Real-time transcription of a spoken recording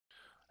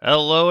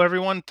Hello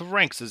everyone,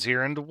 Thranks is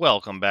here and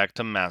welcome back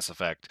to Mass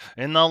Effect.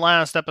 In the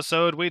last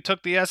episode, we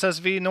took the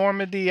SSV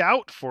Normandy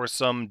out for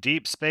some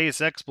deep space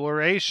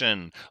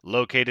exploration,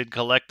 located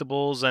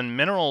collectibles and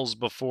minerals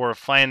before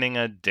finding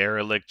a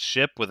derelict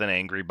ship with an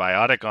angry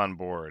biotic on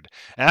board.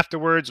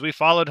 Afterwards, we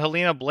followed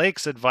Helena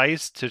Blake's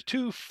advice to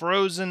two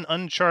frozen,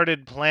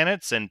 uncharted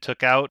planets and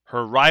took out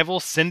her rival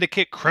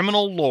syndicate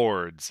criminal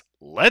lords.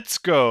 Let's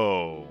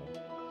go!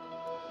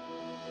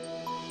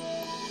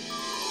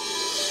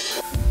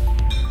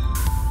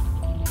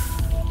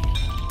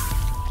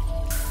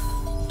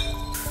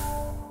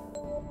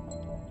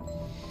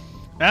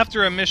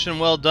 After a mission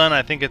well done,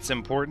 I think it's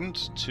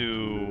important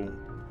to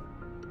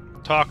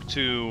talk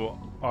to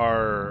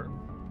our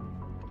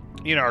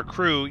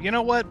crew. You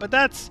know what? But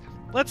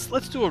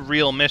let's do a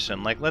real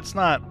mission. Like let's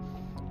not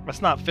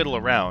fiddle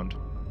around.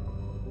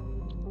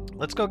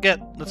 Let's go get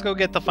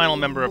the final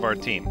member of our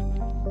team.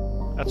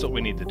 That's what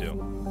we need to do.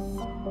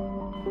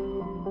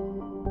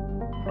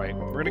 Right.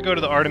 We're going to go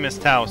to the Artemis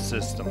Tau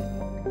system.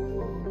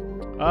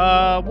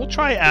 We'll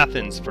try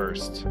Athens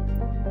first.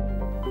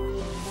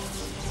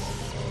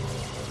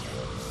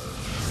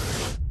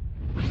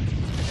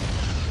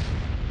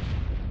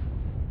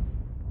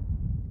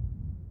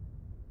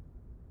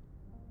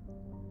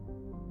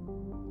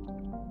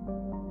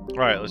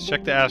 Alright, let's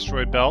check the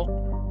asteroid belt.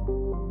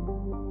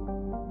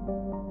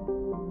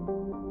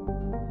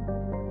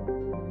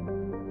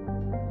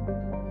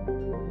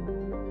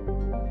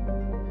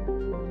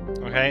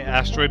 Okay,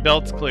 asteroid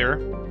belt's clear.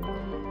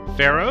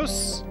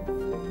 Pharos?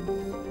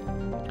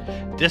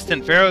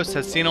 Distant Pharos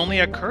has seen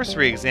only a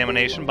cursory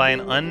examination by an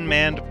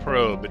unmanned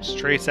probe. Its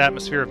trace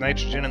atmosphere of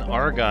nitrogen and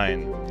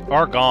argon.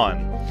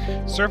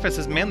 Surface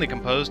is mainly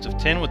composed of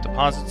tin with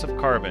deposits of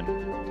carbon.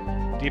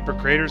 Deeper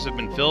craters have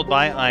been filled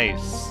by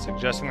ice,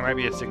 suggesting there might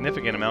be a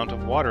significant amount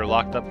of water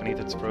locked up beneath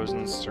its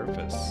frozen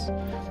surface.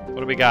 What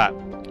do we got?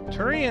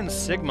 Turian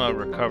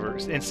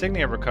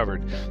insignia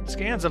recovered.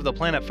 Scans of the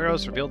planet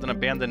Pharos revealed an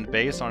abandoned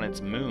base on its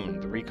moon.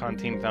 The recon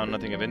team found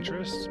nothing of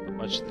interest, but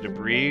much of the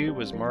debris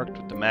was marked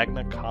with the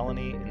Magna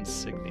Colony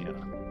insignia.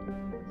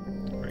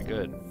 Very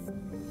good.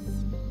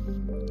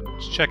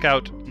 Let's check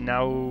out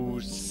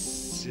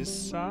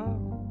Nausicaa.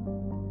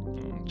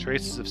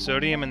 Traces of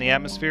sodium in the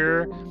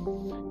atmosphere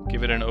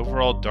give it an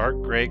overall dark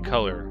gray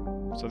color.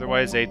 It's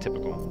otherwise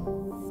atypical.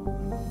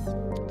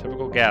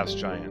 Typical gas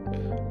giant.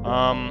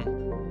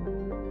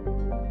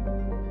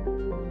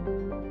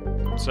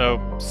 So,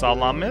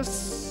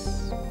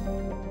 Salamis?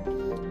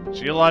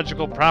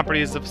 Geological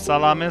properties of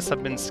Salamis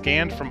have been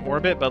scanned from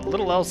orbit, but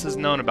little else is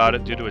known about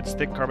it due to its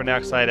thick carbon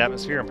dioxide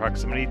atmosphere and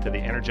proximity to the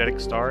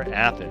energetic star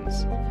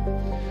Athens.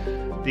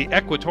 The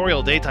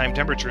equatorial daytime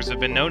temperatures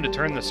have been known to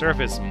turn the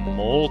surface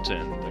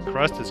molten. The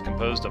crust is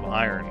composed of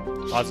iron,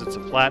 deposits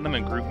of platinum,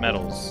 and group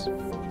metals.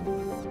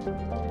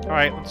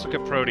 Alright, let's look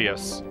at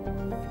Proteus.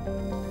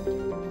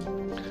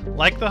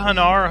 Like the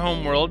Hanar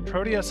homeworld,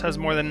 Proteus has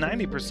more than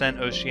 90%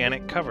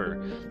 oceanic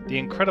cover. The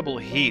incredible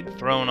heat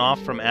thrown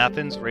off from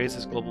Athens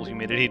raises global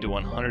humidity to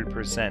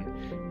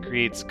 100%,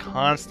 creates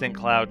constant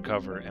cloud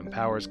cover, and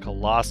powers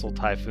colossal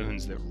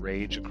typhoons that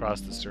rage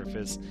across the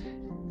surface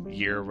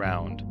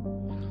year-round.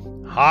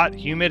 Hot,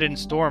 humid, and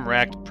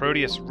storm-racked,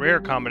 Proteus' rare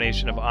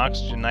combination of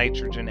oxygen,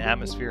 nitrogen,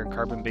 atmosphere, and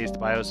carbon-based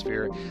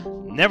biosphere,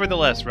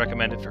 nevertheless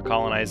recommended for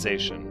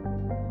colonization.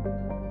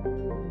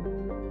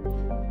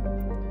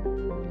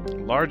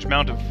 Large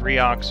amount of free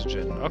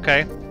oxygen.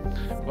 Okay.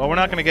 Well, we're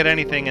not going to get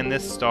anything in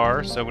this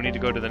star, so we need to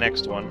go to the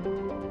next one.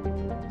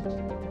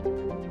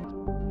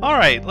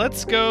 Alright,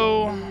 let's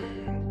go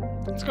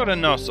to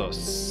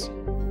Knossos.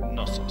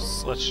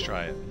 Knossos. Let's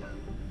try it.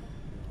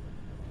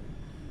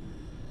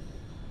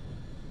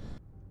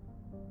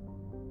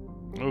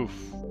 Oof,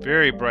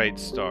 very bright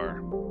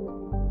star.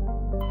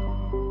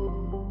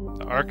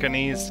 The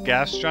Arcanese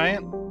gas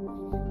giant?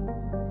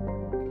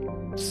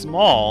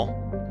 Small,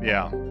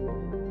 yeah.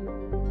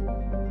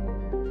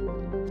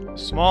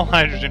 Small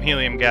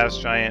hydrogen-helium gas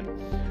giant,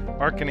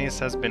 Arcanese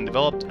has been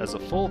developed as a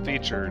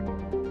full-featured,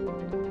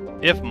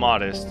 if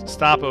modest,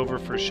 stopover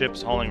for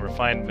ships hauling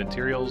refined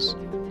materials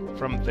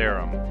from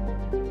Therum.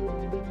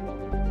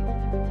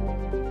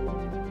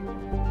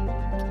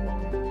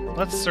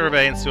 Let's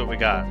survey and see what we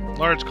got.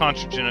 Large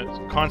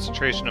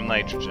concentration of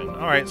nitrogen.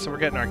 Alright, so we're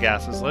getting our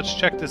gases. Let's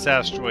check this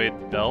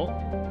asteroid belt.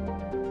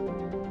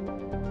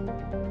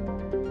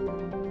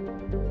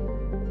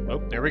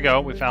 Oh, there we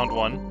go. We found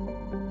one.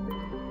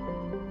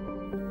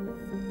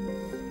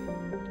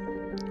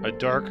 A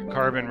dark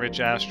carbon-rich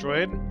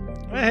asteroid.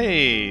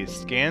 Hey!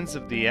 Scans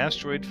of the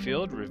asteroid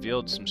field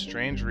revealed some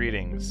strange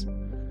readings.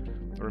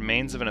 The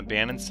remains of an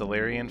abandoned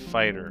Solarian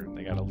fighter.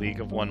 They got a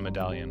League of One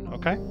medallion.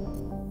 Okay.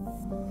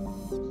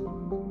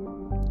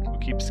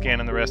 Keep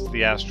scanning the rest of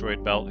the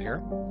asteroid belt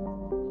here.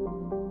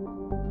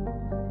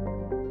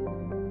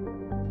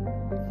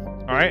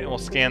 Alright, we'll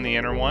scan the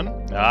inner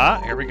one.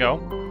 Ah, here we go.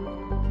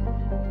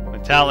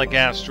 Metallic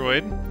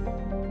asteroid.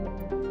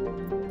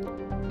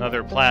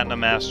 Another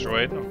platinum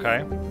asteroid,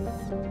 okay.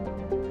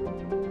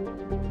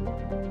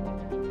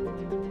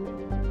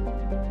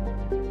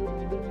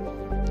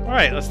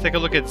 Alright, let's take a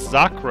look at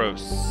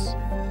Zakros.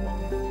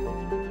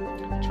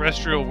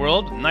 Terrestrial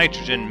world,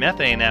 nitrogen,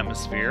 methane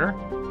atmosphere.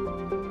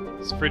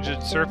 Its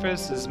frigid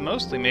surface is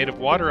mostly made of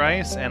water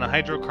ice and a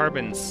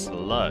hydrocarbon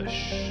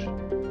slush.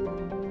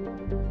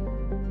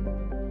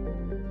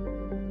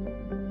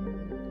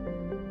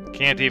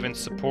 Can't even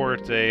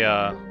support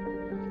the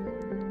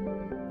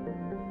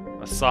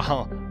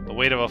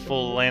weight of a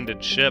full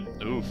landed ship.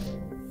 Oof.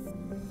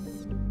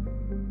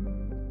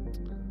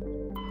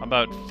 How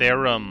about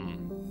Therum?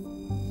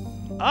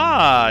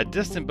 Ah, a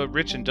distant but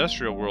rich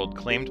industrial world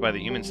claimed by the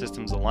Human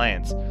Systems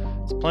Alliance.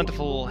 Its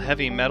plentiful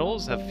heavy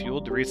metals have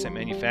fueled the recent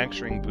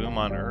manufacturing boom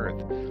on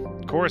Earth.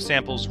 Core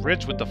samples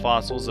rich with the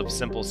fossils of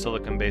simple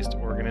silicon-based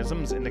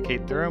organisms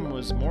indicate Therum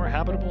was more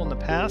habitable in the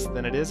past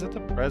than it is at the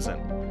present.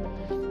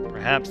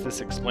 Perhaps this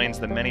explains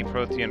the many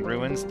Prothean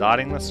ruins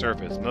dotting the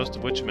surface, most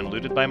of which have been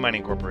looted by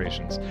mining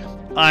corporations.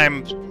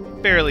 I'm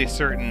fairly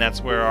certain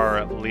that's where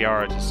our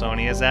Liara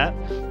Tsoni is at.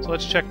 So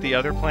let's check the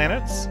other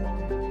planets.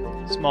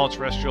 Small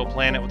terrestrial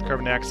planet with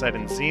carbon dioxide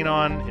and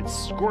xenon. It's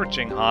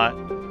scorching hot.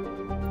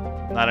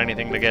 Not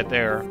anything to get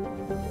there.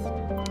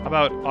 How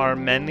about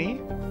Armeni?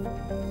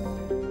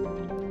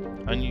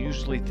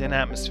 Unusually thin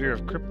atmosphere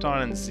of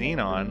krypton and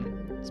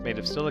xenon. It's made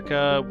of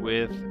silica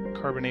with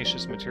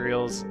carbonaceous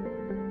materials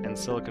and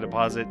silica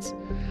deposits.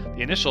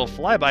 The initial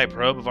flyby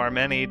probe of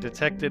Armeni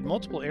detected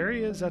multiple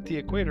areas at the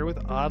equator with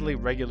oddly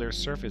regular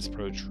surface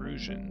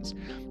protrusions.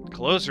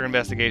 Closer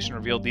investigation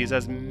revealed these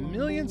as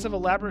millions of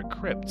elaborate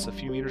crypts a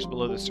few meters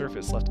below the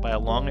surface left by a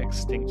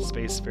long-extinct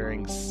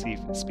spacefaring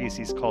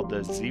species called the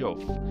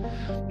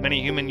Zeoph.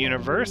 Many human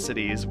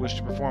universities wish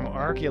to perform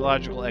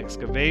archaeological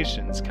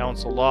excavations.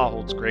 Council law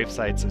holds grave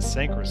sites as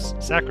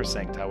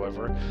sacrosanct,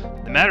 however.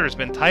 The matter has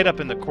been tied up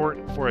in the court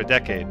for a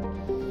decade.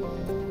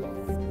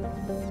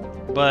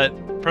 But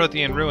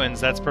Prothean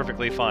ruins, that's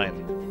perfectly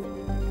fine.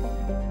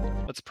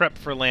 Let's prep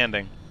for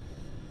landing.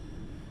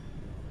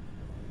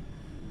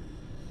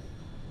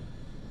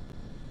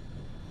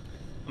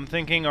 I'm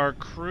thinking our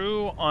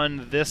crew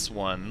on this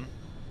one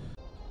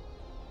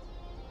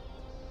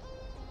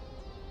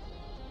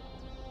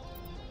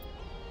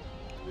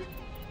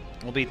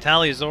will be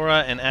Tali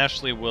Zora and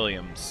Ashley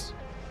Williams.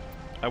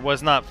 I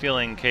was not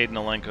feeling Cade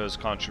Nolenko's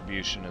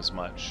contribution as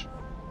much.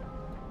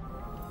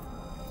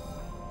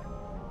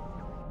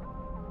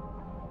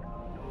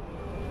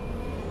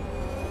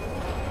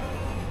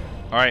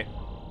 Alright,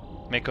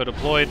 Mako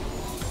deployed.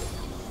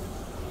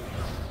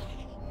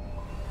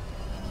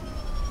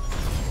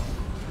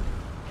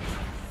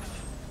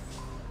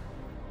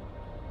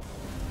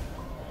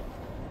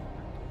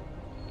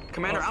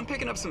 Commander, I'm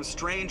picking up some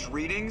strange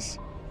readings.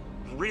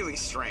 Really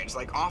strange,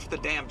 like off the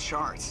damn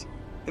charts.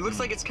 It looks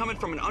like it's coming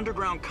from an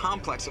underground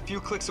complex a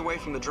few clicks away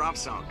from the drop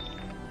zone.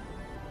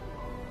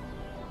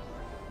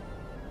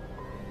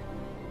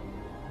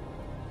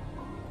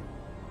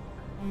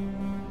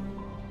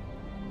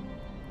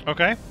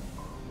 Okay.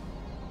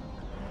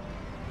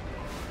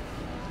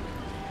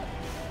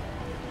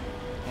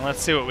 Let's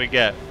see what we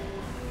get.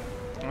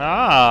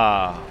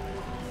 Ah!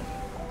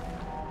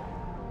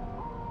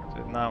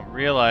 Did not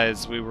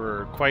realize we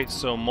were quite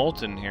so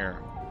molten here.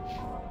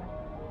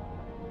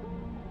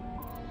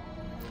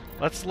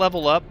 Let's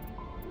level up.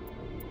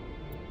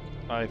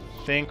 I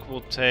think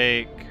we'll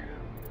take...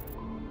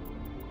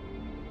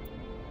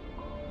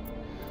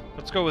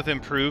 Let's go with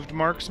improved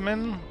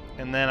marksman,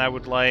 and then I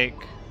would like...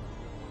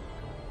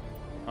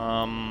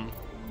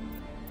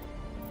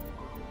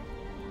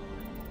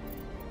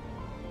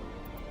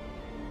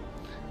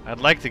 I'd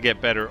like to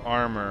get better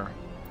armor.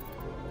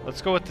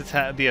 Let's go with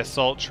the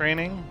assault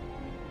training.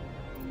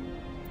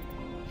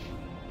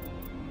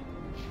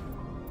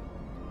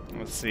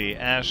 Let's see,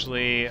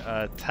 Ashley,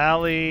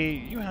 Tally,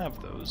 you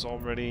have those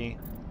already.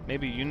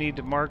 Maybe you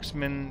need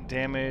marksman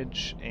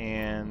damage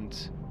and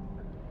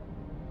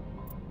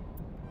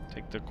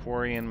take the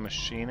Quarian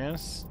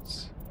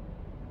machinists.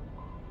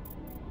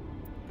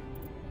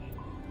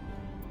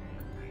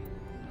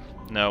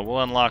 No,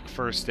 we'll unlock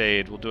first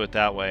aid. We'll do it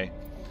that way.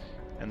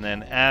 And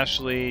then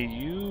Ashley,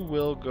 you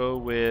will go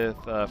with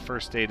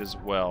first aid as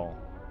well.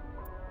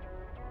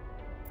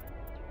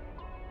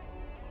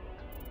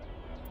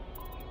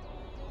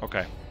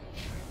 Okay.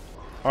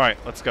 Alright,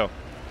 let's go.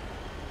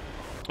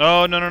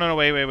 Oh, no,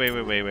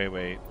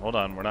 wait. Hold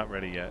on, we're not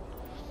ready yet.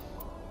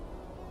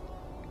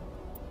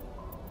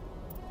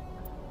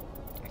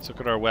 Let's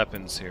look at our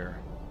weapons here.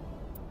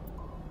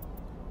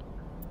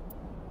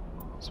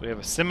 So we have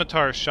a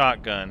scimitar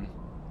shotgun.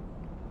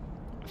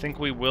 I think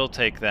we will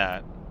take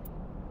that.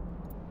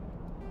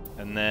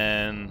 And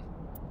then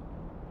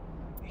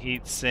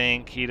heat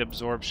sink, heat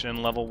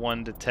absorption, level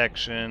 1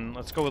 detection.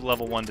 Let's go with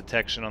level 1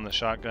 detection on the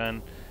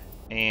shotgun.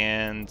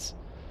 And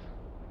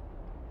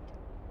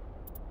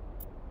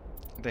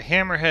the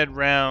hammerhead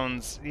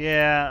rounds,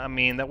 yeah, I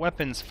mean, that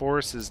weapon's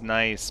force is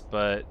nice,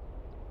 but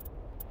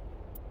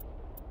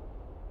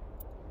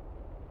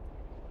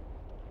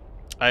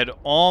I'd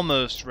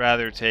almost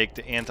rather take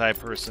the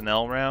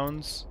anti-personnel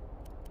rounds.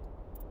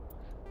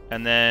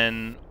 And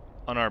then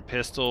on our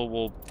pistol,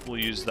 we'll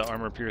use the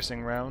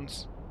armor-piercing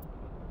rounds.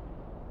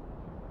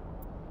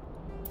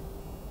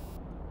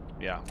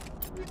 Yeah.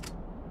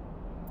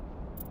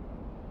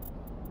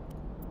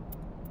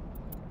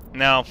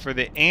 Now, for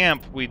the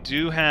amp, we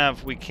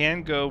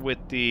can go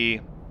with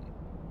the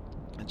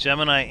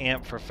Gemini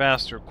amp for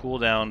faster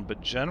cooldown,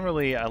 but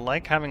generally I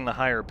like having the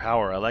higher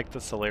power. I like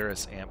the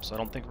Solaris amp, so I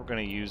don't think we're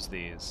going to use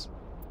these.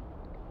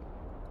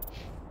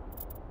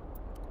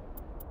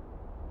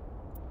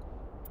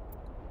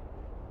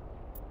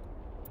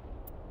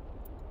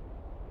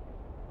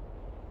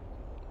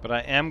 But I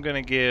am going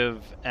to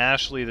give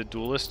Ashley the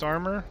Duelist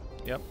armor.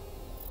 Yep.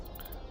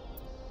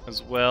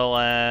 As well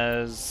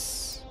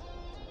as...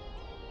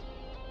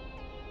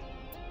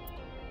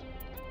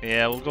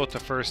 yeah, we'll go with the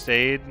first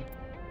aid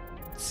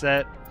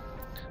set.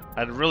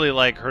 I'd really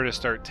like her to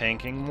start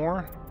tanking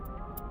more.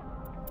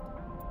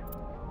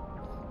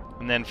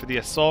 And then for the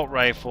assault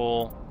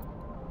rifle,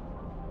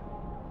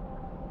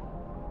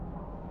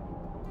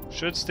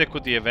 should stick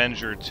with the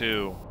Avenger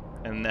too.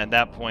 And at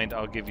that point,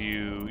 I'll give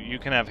you... you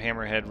can have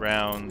hammerhead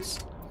rounds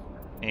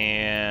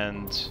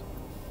and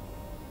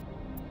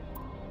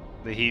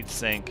the heat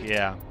sink,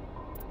 yeah.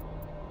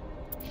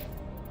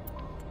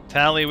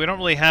 Tally, we don't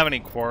really have any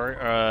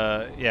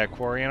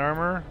Quarian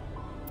armor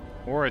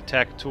or a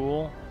tech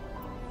tool.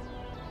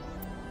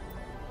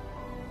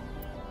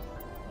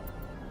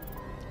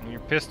 And your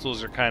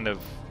pistols are kind of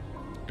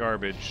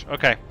garbage.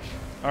 Okay,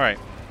 all right.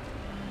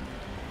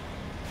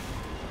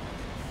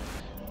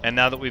 And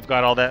now that we've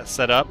got all that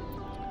set up,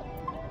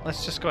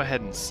 let's just go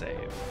ahead and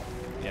save,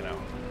 you know.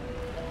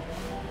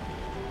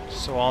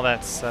 So all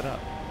that's set up.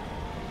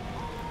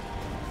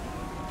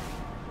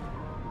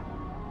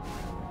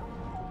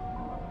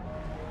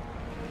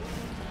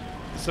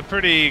 It's a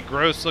pretty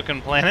gross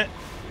looking planet.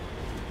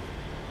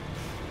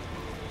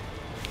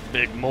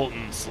 Big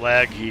molten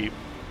slag heap.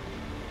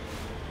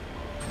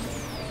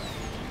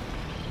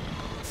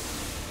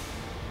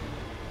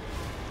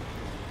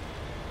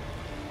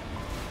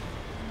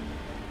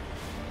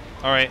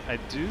 Alright, I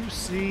do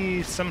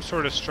see some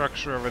sort of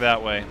structure over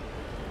that way.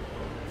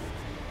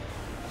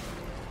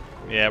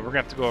 Yeah, we're gonna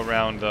have to go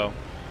around though.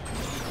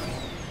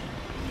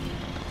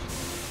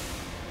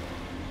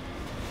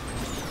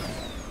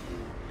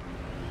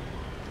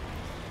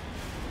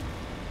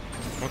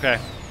 Okay.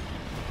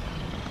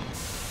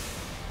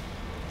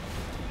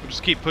 We'll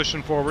just keep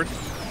pushing forward.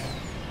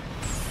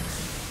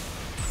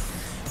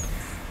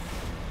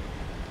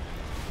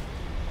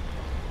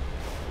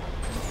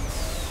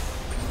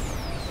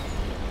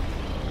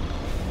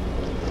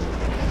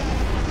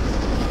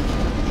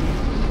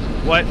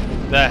 What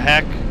the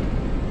heck?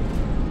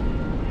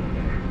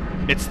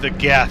 It's the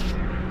Geth.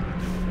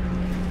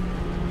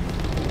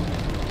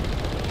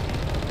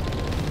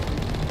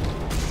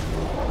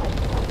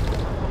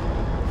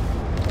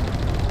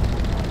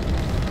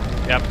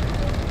 Yep.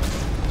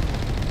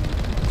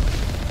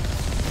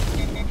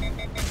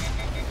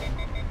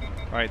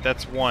 Alright,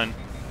 that's one.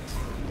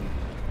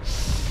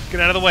 Get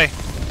out of the way.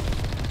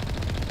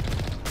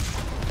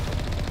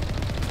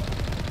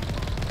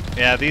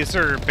 Yeah, these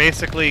are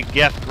basically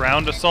Geth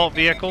ground assault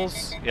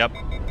vehicles. Yep.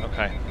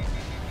 Okay.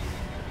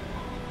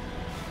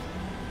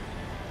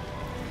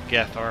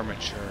 Geth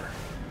Armature.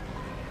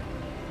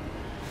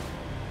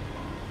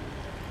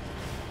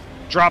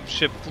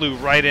 Dropship flew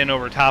right in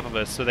over top of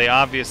us, so they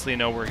obviously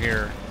know we're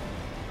here.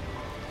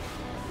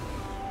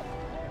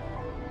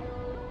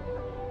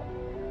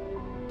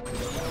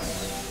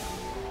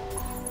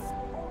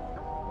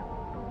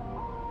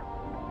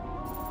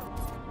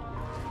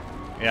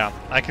 Yeah,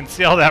 I can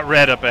see all that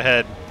red up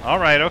ahead.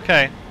 Alright,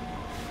 okay.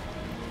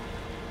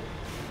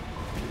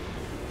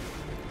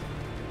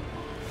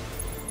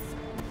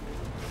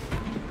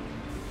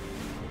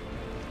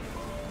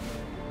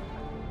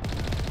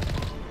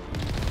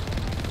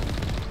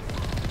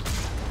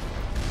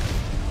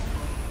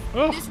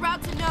 Oh. This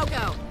route's a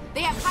no-go.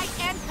 They have height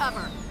and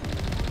cover.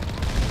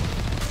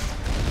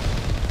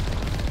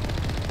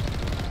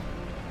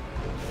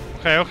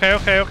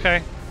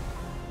 Okay.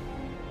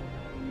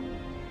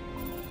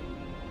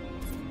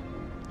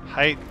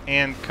 Height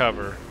and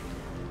cover.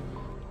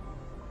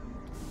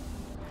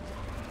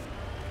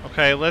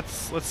 Okay,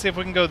 let's see if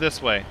we can go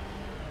this way.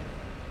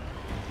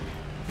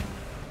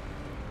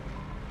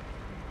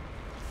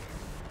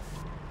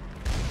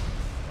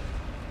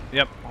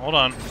 Yep, hold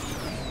on.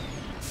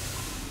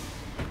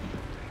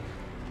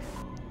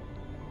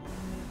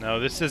 No,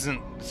 this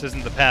isn't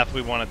the path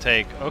we want to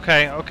take.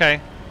 Okay.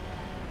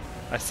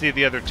 I see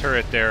the other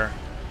turret there.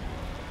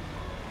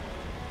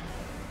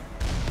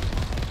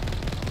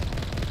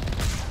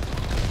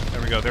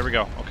 There we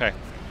go. Okay.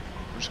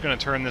 We're just gonna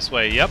turn this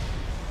way. Yep.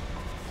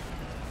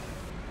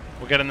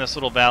 We'll get in this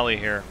little valley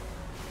here.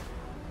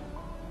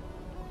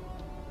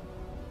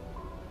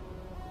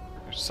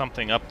 There's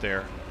something up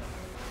there.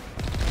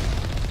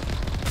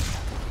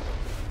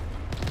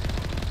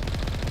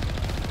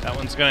 That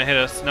one's gonna hit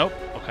us. Nope.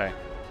 Okay.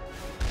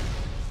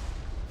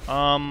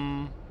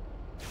 I'm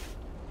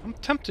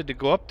tempted to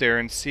go up there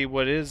and see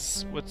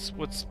what's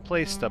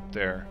placed up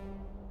there.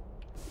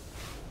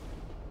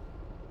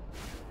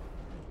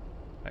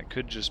 That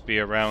could just be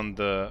around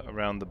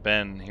the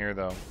bend here,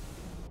 though.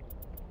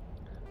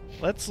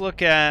 Let's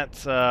look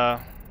at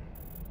where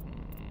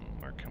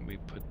can we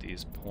put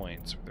these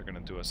points? They're going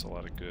to do us a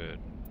lot of good.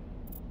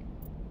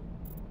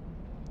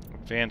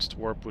 Advanced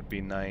warp would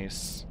be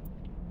nice.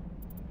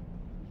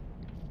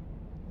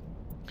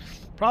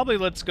 Probably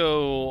let's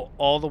go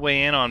all the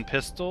way in on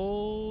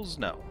pistols.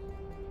 No.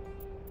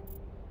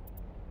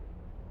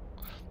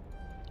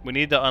 We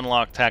need to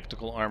unlock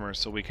tactical armor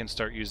so we can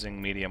start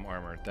using medium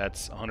armor.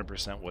 That's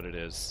 100% what it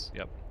is.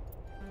 Yep.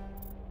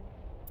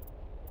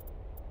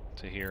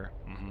 To here.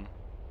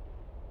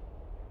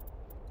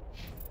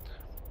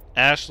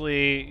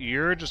 Ashley,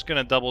 you're just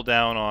gonna double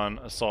down on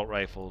assault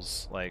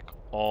rifles, like,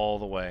 all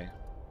the way.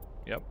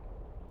 Yep.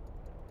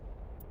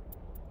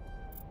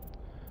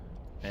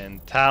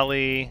 And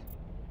Tally,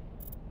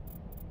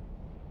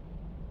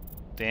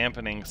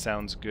 dampening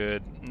sounds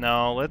good.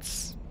 No,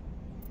 let's...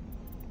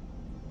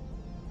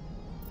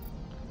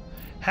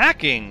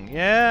 Hacking!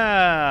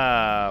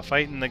 Yeah!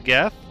 Fighting the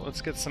Geth?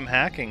 Let's get some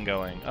hacking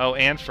going. Oh,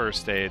 and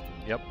first aid.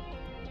 Yep.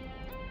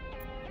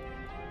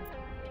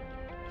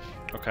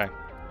 Okay.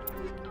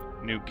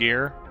 New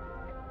gear.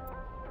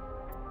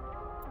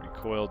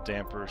 Recoil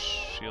damper,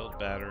 shield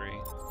battery.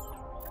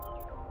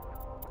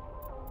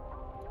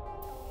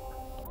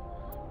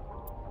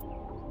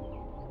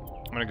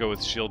 I'm gonna go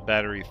with shield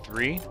battery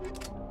 3.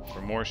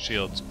 For more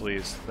shields,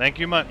 please. Thank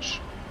you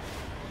much.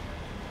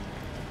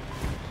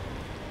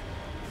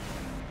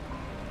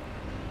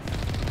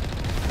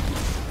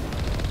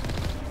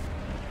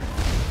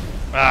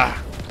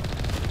 Ah.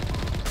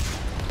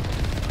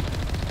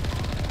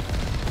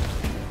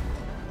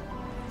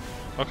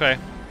 Okay.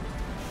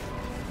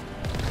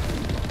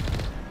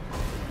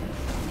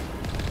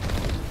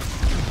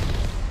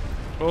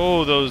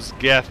 Oh, those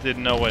Geth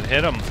didn't know what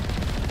hit them.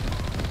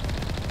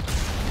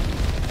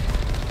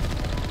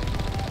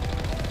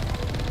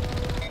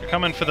 You're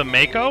coming for the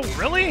Mako?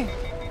 Really?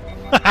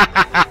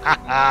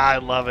 I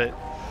love it.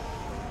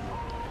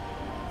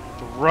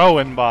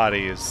 Throwing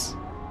bodies.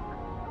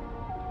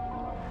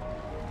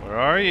 Where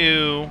are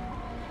you?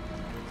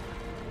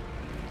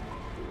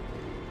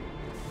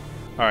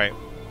 Alright.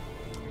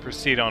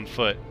 Proceed on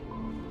foot.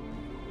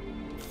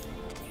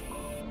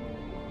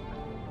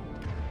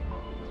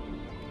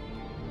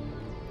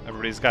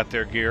 Everybody's got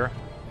their gear.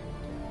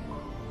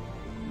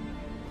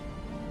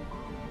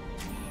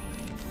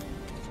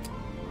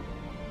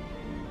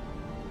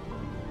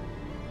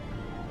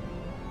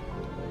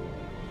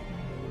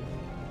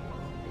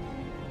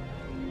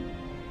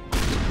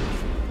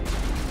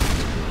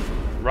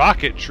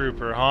 Rocket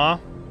Trooper, huh?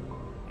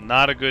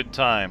 Not a good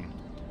time.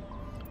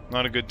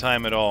 Not a good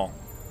time at all.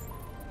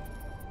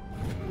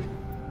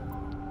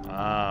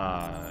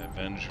 Ah,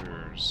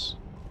 Avengers.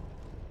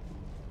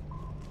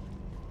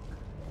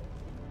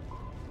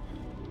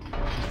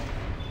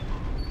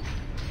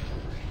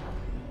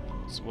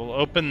 So we'll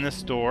open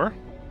this door.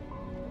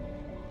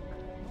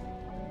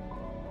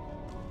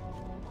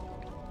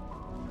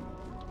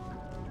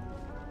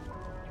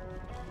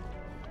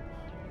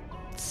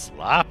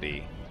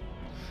 Sloppy.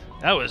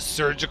 That was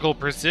surgical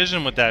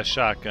precision with that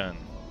shotgun.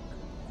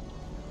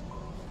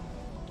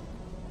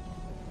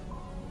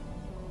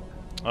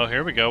 Oh,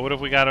 here we go. What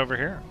have we got over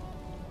here?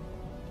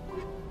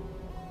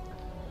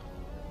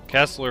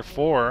 Kessler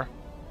 4.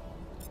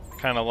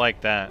 Kind of like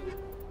that.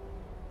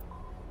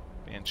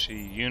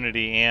 Banshee,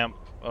 Unity, Amp.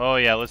 Oh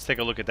yeah, let's take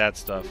a look at that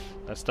stuff.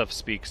 That stuff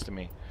speaks to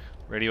me.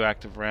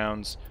 Radioactive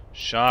rounds,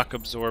 shock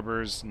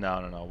absorbers. No,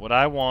 no, no. What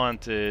I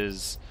want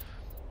is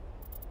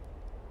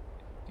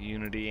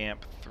Unity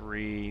Amp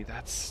 3.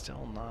 That's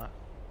still not...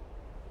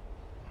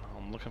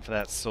 I'm looking for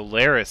that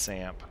Solaris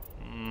Amp.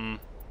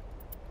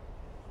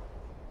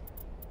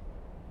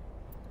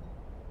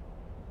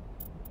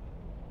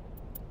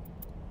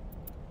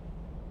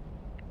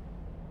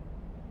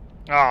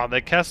 Oh,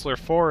 the Kessler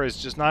 4 is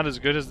just not as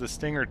good as the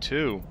Stinger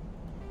 2.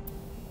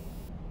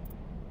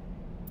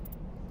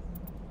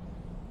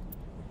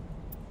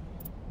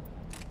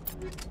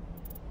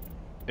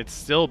 It's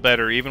still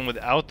better even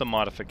without the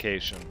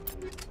modification.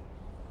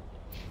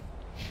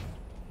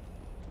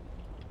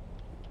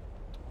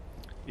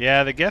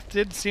 Yeah, the Geth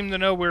did seem to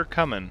know we're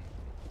coming.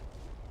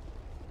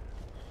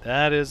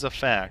 That is a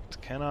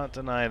fact. Cannot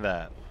deny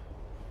that.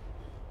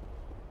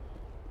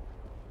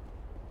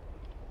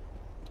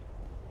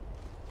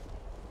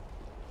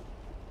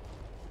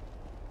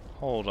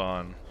 Hold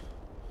on.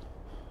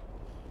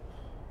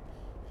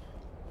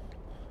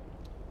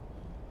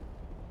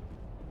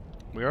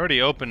 We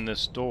already opened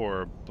this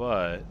door,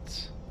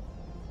 but...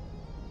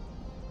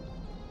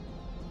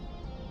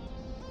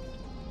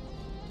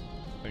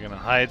 We're gonna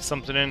hide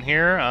something in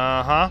here?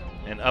 Uh-huh.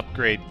 An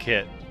upgrade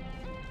kit.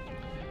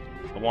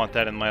 I want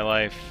that in my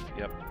life.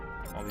 Yep.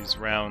 All these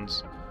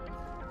rounds.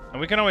 And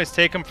we can always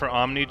take them for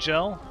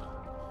Omnigel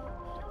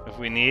if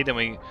we need,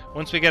 and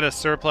once we get a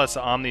surplus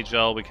of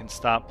Omnigel, we can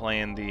stop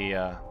playing the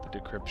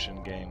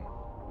decryption game.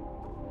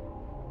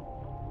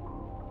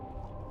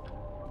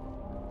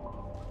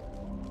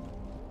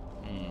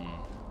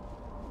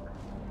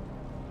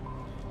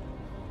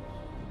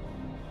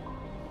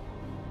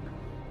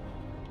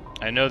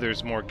 I know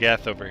there's more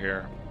Geth over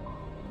here.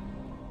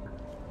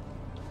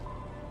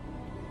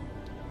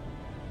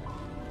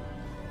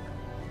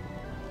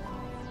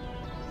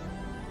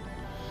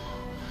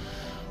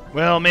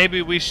 Well,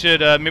 maybe we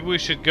should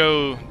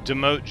go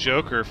demote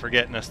Joker for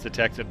getting us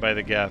detected by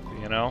the Geth,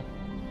 you know?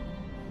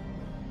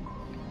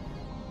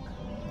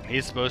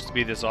 He's supposed to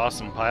be this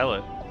awesome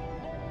pilot.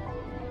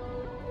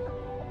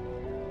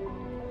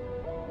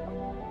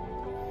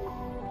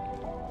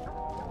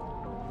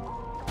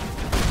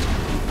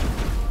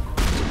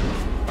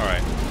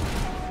 Alright.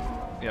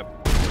 Yep.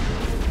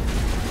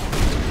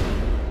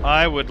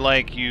 I would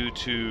like you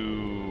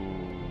to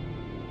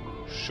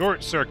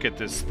short circuit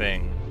this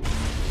thing.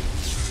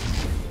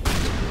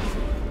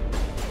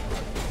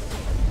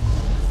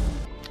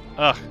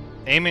 Ugh,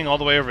 aiming all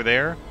the way over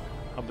there?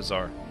 How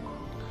bizarre.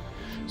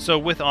 So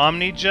with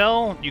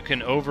OmniGel, you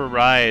can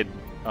override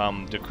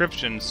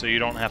decryption so you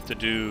don't have to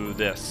do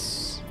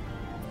this.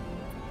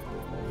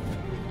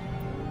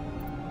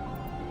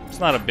 It's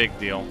not a big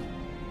deal.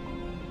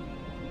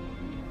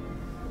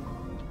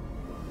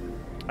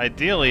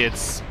 Ideally,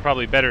 it's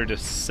probably better to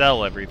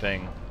sell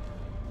everything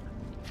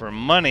for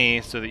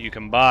money so that you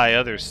can buy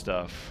other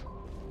stuff.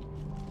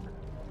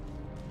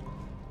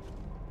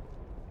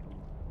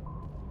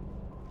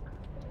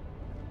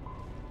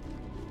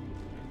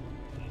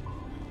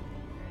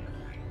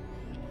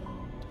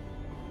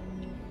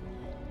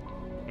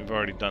 We've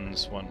already done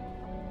this one.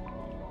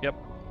 Yep.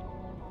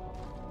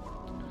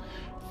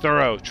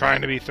 Thorough.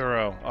 Trying to be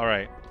thorough.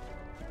 Alright.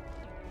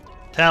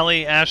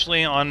 Tally,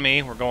 Ashley, on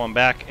me. We're going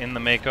back in the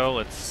Mako.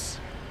 Let's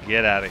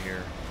get out of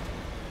here.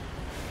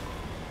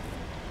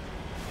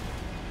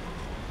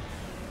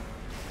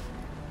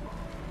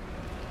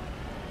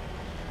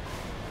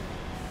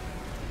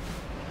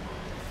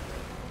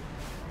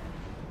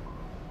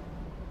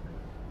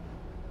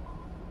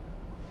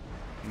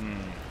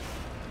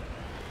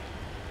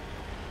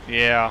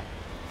 Yeah.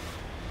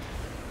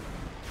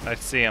 I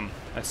see him.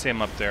 I see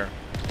him up there.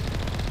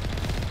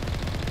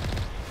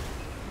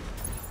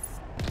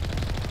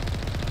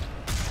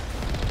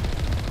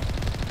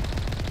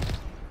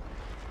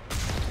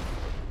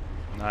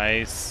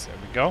 Nice. There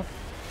we go.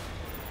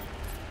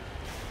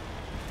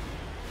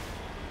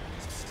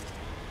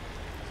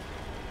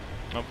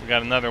 Oh, we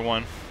got another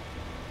one.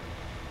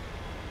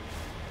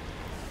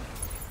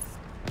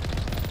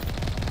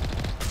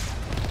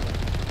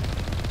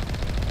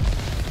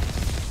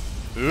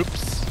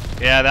 Oops.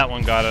 Yeah, that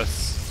one got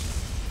us.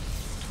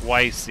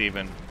 Twice,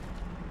 even.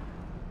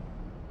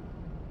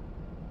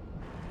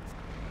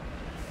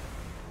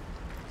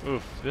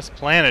 Oof, this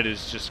planet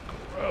is just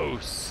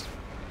gross.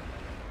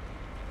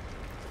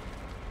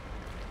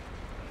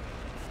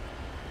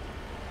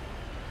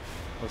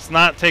 Let's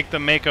not take the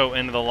Mako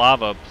into the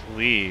lava,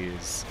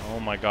 please. Oh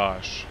my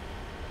gosh.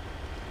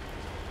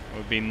 It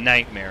would be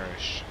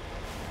nightmarish.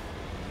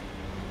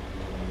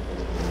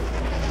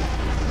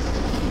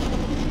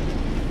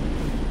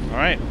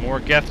 Alright, more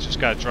Geth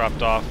just got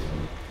dropped off.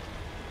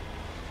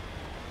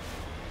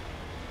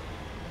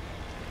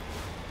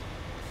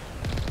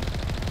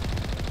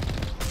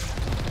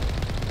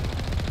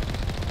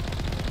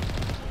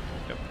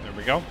 Yep, there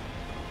we go.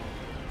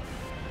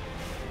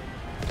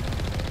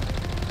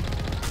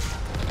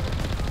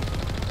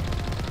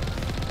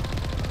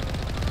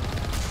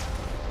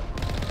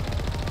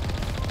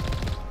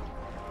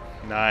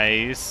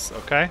 Nice.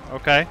 Okay,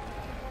 okay.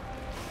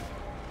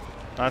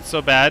 Not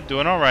so bad.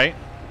 Doing alright.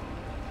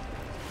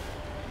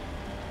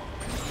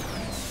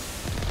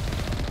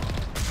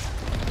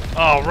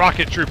 Oh,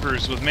 rocket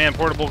troopers with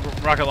man-portable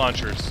rocket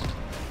launchers.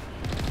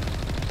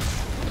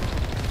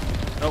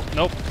 Nope,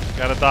 nope.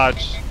 Gotta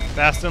dodge.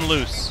 Fast and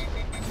loose.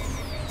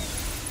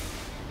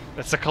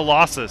 That's a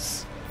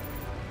Colossus.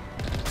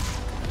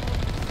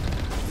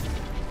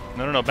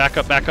 No, no, no. Back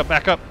up, back up,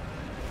 back up.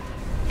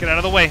 Get out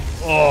of the way.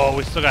 Oh,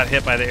 we still got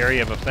hit by the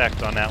area of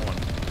effect on that one.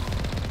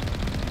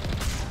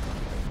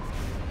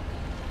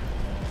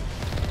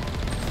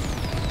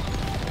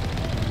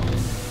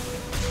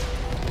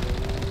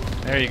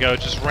 There you go.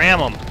 Just ram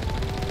them.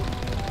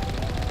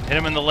 Hit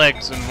him in the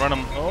legs and run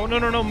him. Oh, no,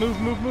 no, no. Move,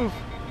 move, move.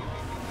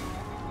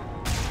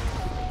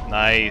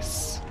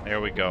 Nice. There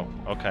we go.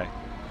 Okay.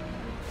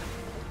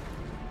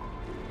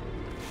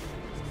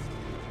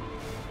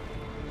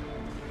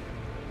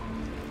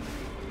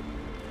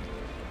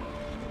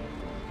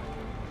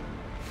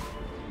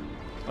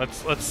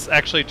 Let's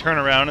actually turn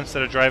around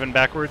instead of driving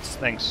backwards.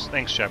 Thanks,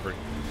 Shepard.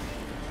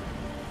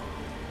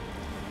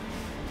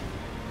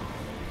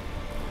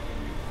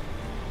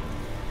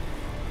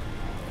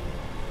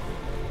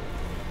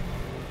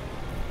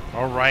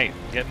 All right,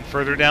 getting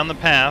further down the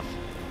path.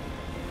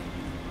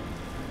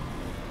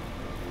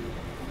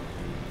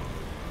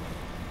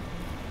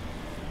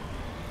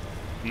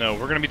 No,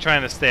 we're going to be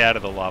trying to stay out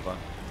of the lava.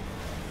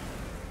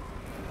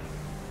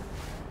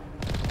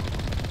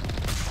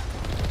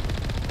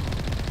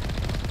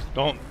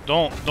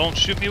 Don't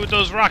shoot me with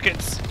those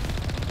rockets.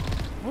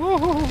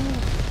 Woo-hoo.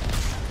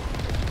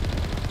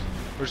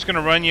 We're just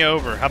gonna run you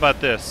over. How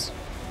about this?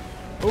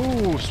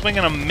 Ooh, swing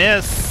and a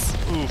miss.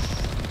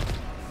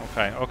 Oof.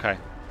 Okay, okay.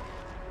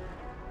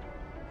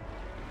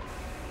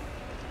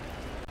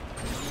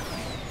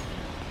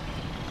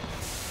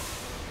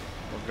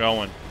 We're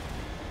going.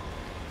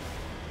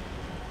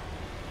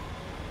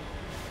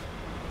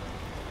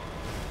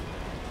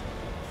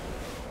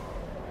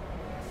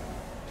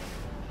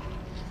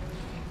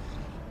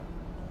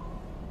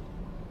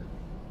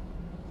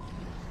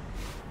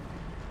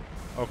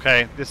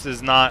 Okay, this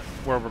is not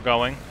where we're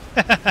going.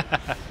 Look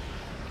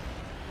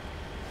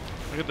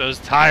at those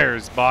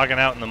tires bogging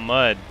out in the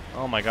mud.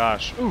 Oh my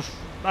gosh. Oof,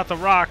 not the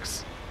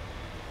rocks.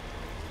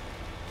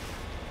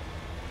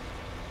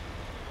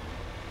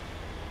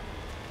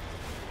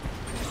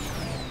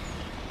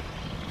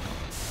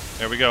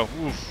 There we go.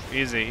 Oof,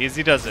 easy.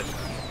 Easy does it.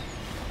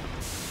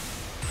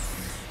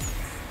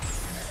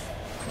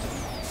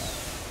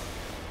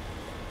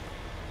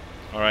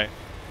 Alright,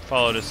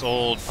 follow this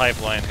old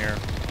pipeline here.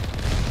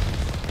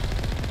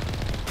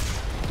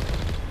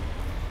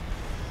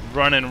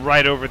 Running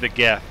right over the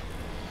Geth.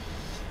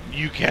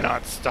 You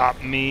cannot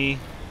stop me.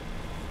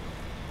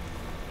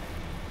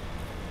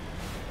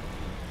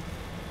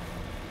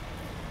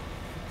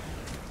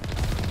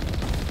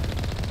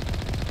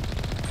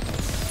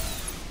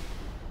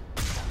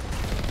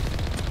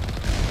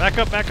 Back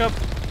up, back up.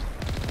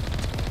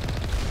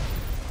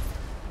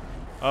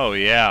 Oh,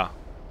 yeah.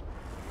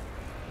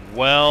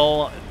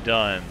 Well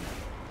done.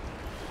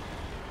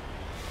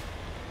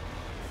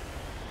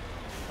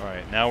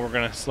 Alright, now we're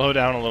going to slow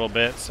down a little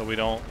bit so we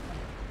don't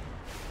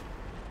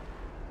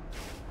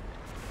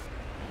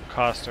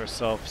cost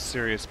ourselves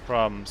serious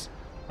problems.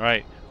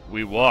 Alright,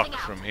 we walk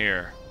from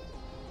here.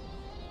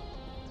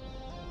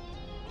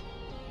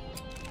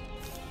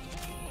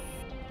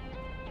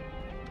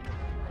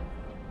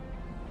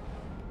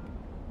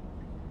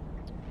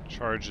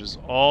 Charges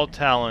all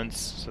talents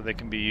so they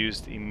can be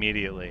used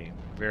immediately.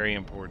 Very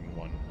important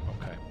one.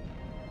 Okay.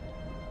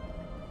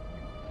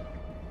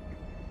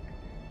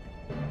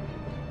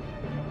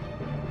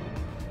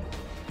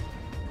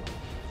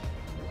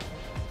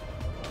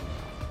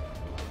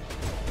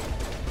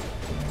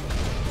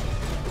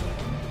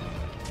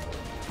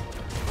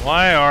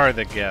 Why are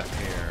the Geth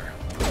here?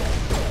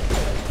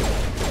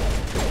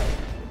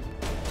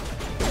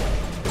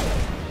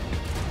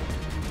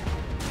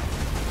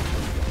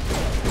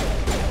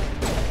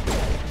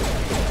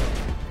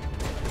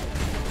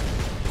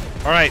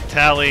 Alright,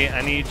 Tally,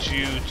 I need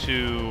you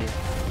to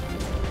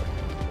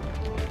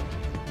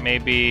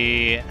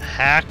maybe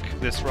hack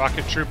this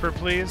rocket trooper,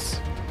 please.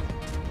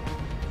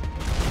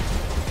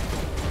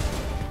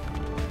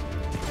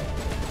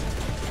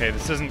 Okay,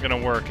 this isn't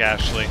gonna work,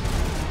 Ashley.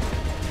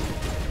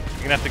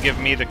 You're gonna have to give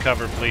me the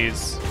cover,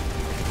 please.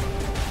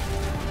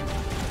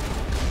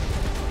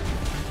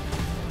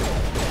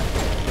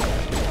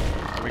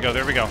 There we go,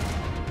 there we go.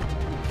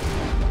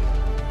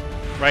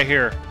 Right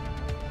here.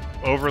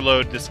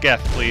 Overload this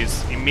Geth,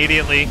 please.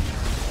 Immediately.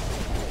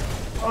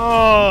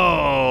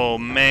 Oh,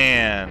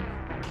 man.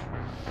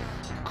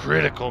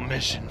 Critical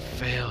mission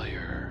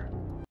failure.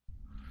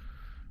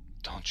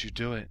 Don't you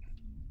do it.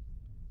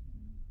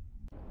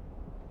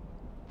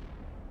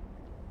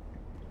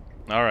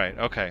 Alright,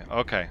 okay,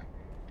 okay.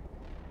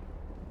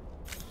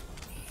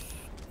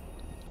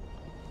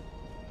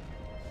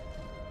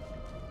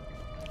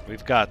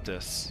 We've got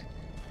this.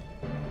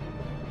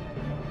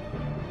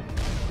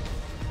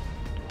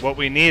 What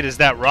we need is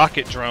that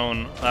rocket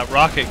drone,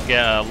 rocket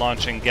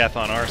launching Geth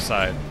on our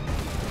side.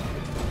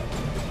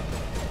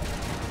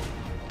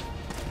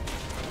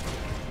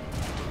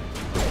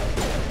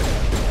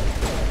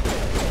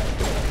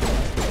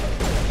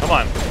 Come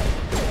on.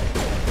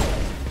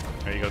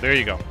 There you go, there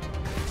you go.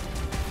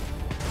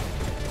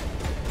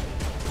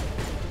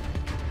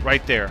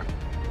 Right there.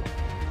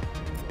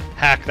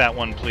 Hack that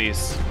one,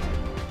 please.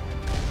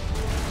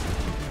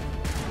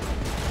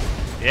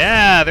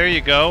 Yeah, there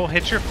you go.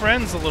 Hit your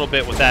friends a little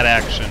bit with that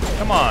action.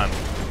 Come on.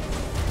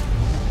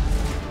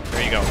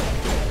 There you go.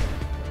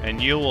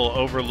 And you will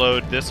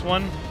overload this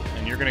one,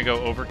 and you're going to go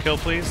overkill,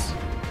 please.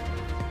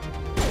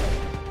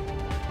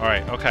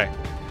 Alright, okay.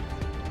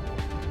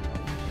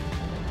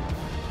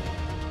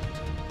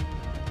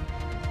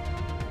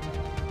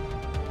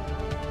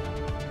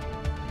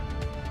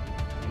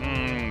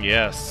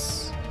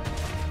 Yes.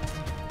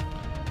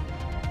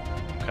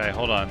 Okay,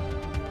 hold on.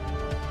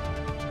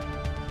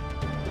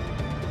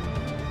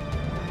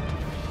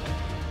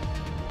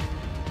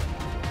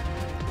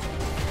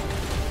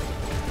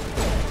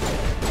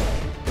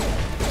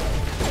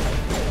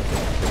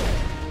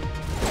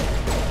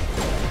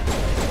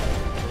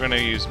 We're gonna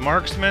use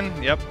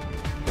marksman. Yep.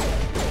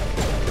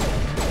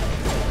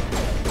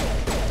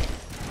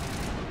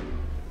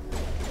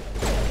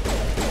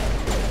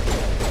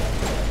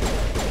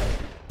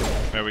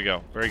 There we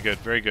go. Very good,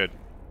 very good.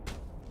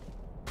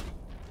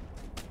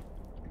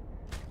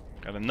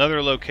 Got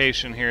another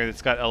location here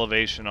that's got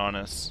elevation on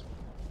us.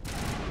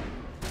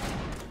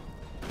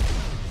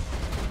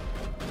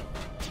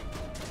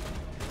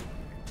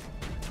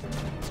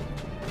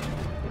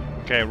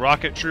 Okay,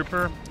 rocket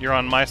trooper, you're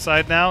on my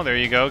side now. There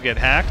you go, get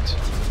hacked.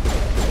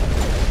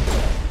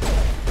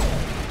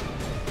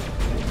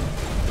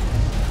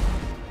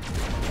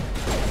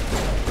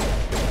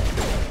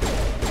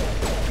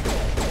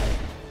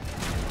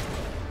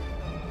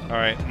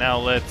 Alright, now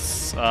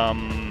let's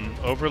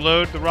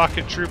overload the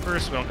rocket trooper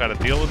so we don't gotta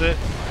deal with it.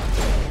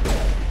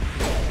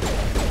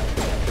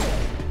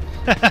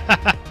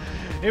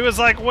 It was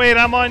like, wait,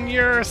 I'm on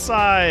your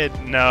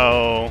side.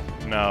 No,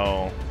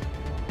 no.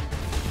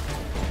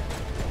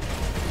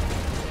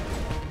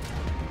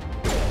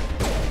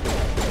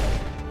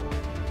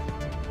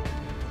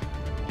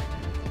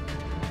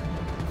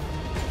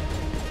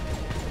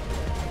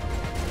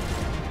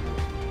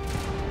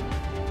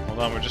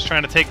 Hold on, we're just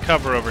trying to take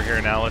cover over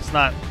here now. Let's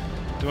not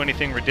do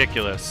anything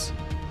ridiculous.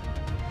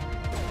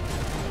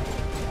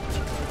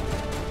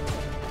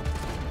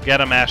 Get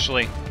him,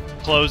 Ashley.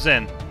 Close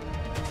in.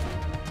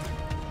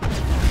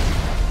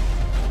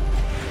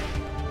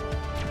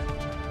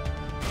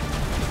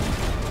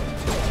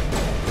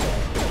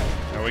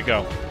 There we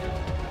go.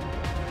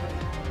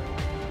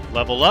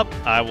 Level up.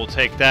 I will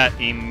take that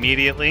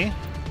immediately.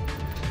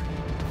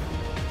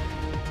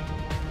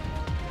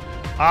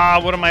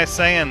 What am I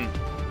saying?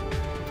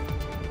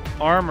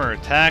 Armor.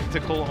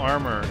 Tactical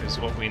armor is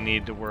what we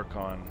need to work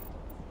on.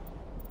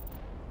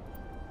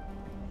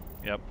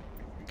 Yep.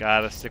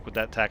 Gotta stick with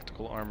that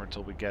tactical armor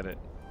till we get it.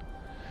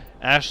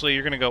 Ashley,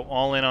 you're gonna go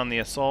all in on the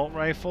assault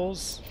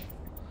rifles.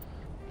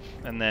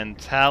 And then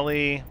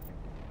Tally,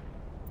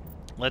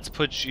 let's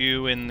put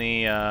you in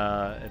the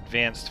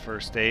advanced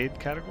first aid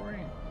category.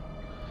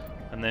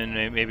 And then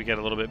maybe get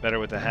a little bit better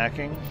with the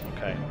hacking.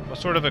 Okay. What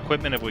sort of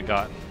equipment have we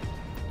got?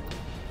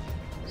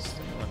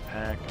 Stimulant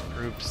pack,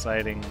 improved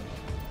sighting.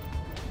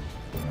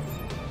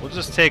 We'll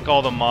just take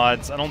all the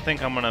mods. I don't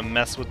think I'm gonna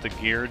mess with the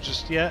gear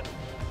just yet.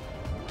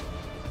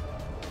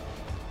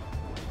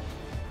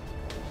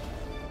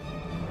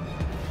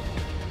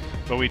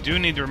 But we do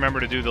need to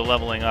remember to do the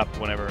leveling up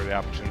whenever the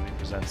opportunity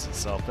presents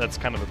itself. That's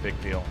kind of a big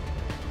deal.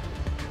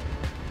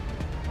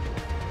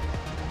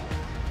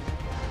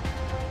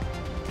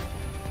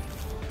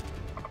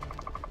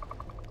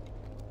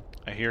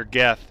 I hear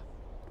Geth.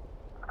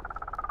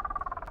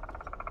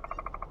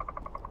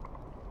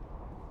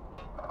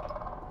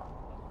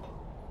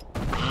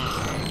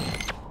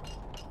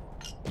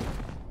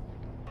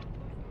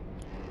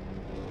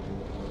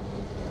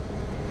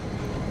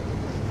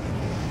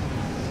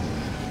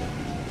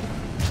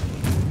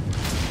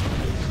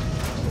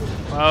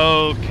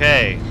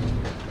 Okay.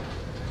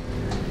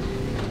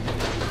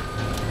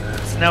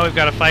 So now we've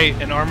got to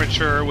fight an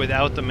armature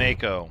without the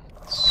Mako.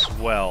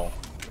 Swell.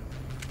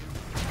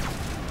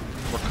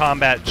 We're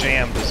combat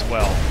jammed as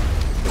well.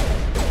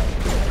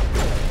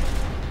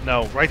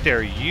 No, right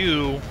there.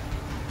 You.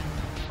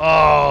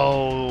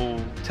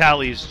 Oh,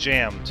 Tally's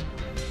jammed.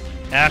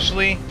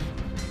 Ashley,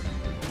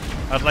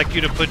 I'd like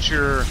you to put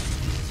your...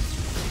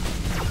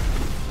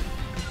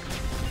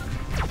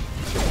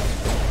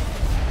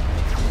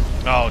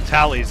 Oh,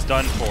 Tally's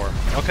done for.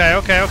 Okay,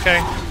 okay, okay.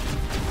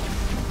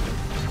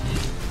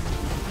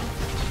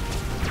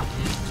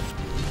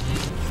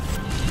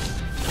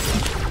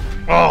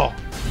 Oh,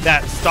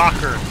 that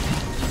stalker.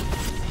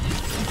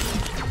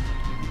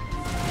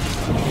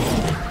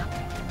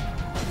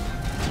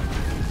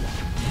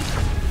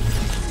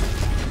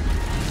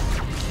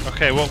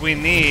 Okay, what we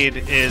need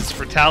is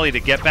for Tally to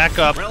get back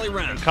up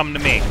and come to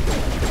me.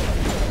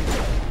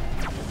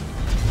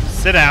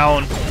 Sit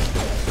down.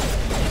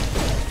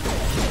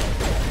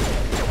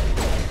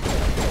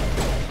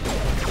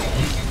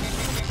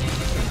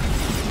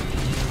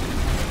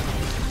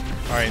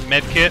 Alright,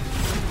 medkit.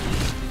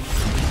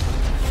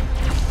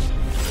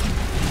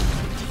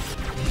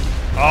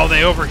 Oh,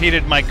 they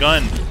overheated my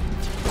gun.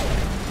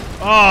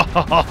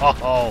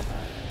 Oh,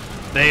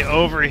 they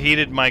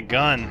overheated my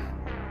gun.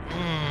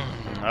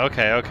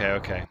 Okay, okay,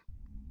 okay.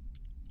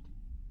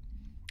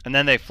 And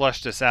then they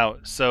flushed us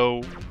out.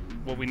 So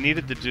what we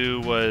needed to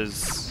do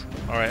was...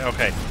 Alright,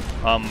 okay.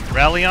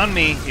 Rally on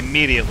me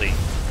immediately.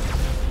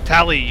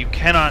 Tally, you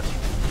cannot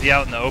be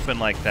out in the open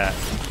like that.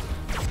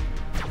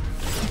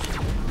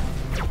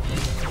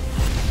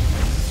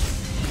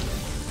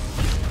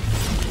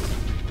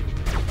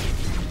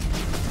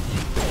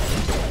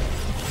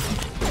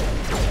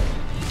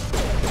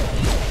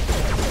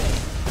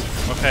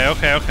 Okay,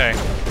 okay, okay.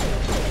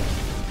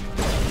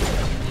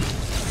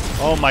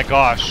 Oh my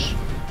gosh.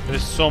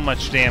 There's so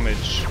much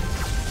damage.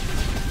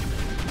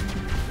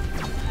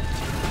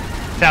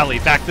 Tally,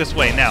 back this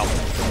way now.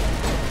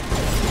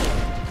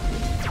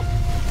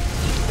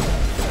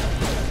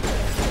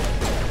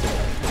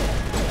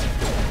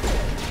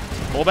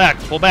 Pull back,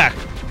 pull back.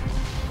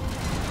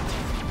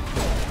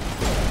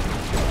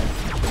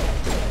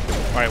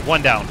 Alright,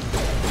 one down.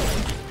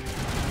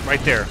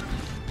 Right there.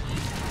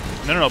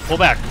 No, no, no, pull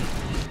back.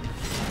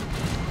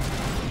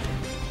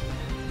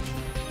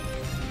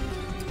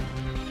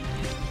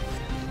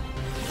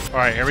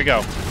 Alright, here we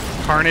go.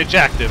 Carnage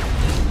active.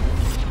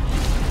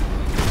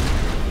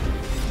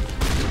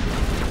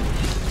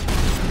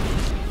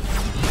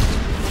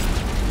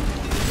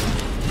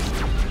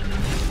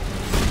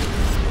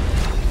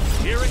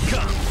 Here it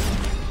comes.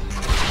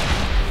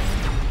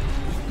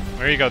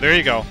 There you go, there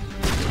you go.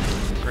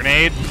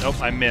 Grenade. Nope,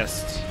 I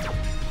missed.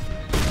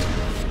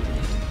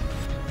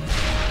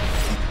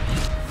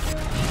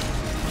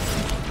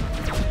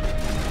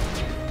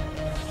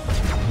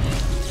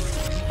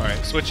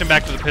 Alright, switching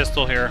back to the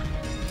pistol here.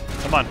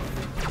 Come on.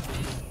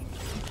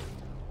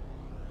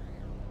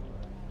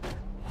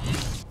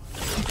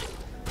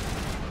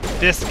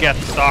 This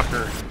Geth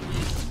Stalker.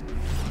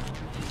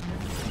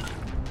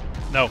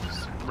 No,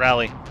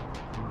 rally.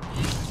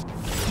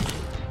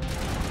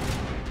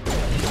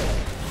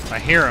 I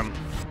hear him.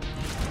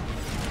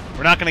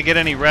 We're not going to get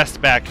any rest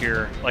back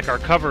here. Like, our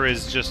cover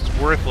is just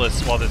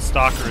worthless while the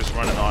stalker is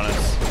running on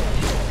us.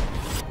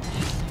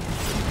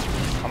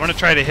 I'm going to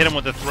try to hit him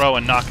with a throw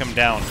and knock him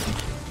down.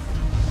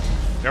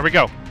 There we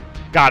go.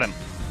 Got him.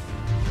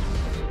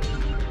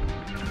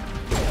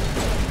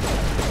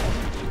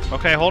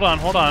 Okay, hold on,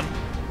 hold on.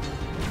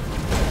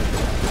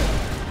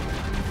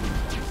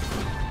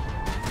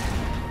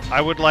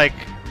 I would like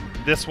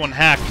this one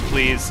hacked,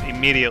 please,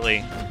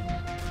 immediately.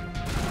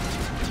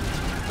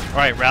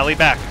 Alright, rally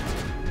back.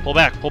 Pull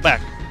back, pull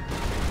back.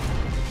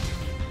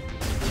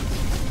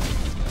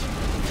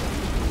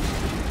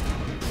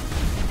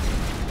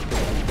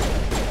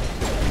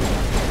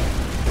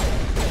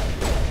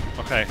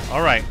 Okay,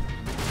 alright.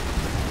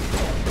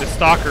 This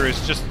stalker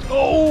is just...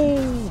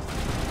 Oh!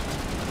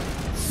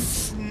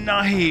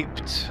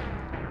 Sniped.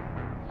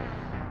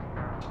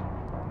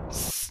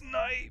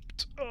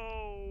 Sniped.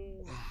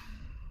 Oh.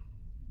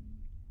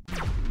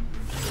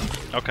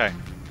 Okay.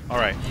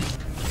 Alright.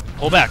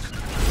 Pull back.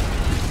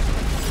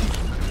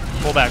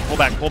 Pull back, pull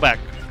back, pull back.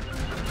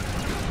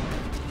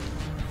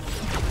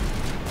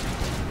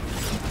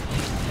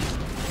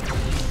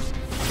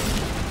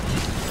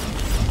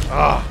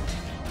 Ah.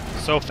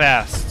 So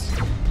fast.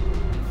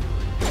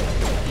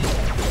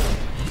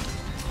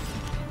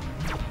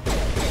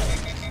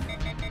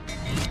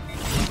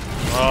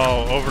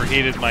 Oh,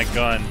 overheated my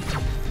gun.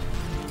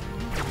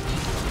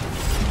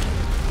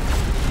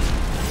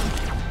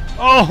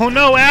 Oh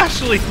no,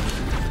 Ashley!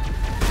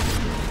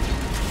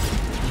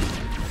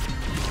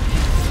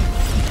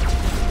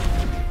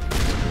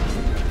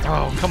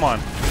 Oh, come on.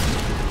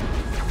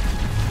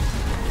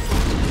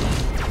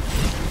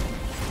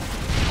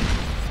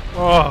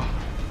 Oh.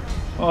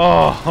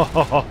 Oh.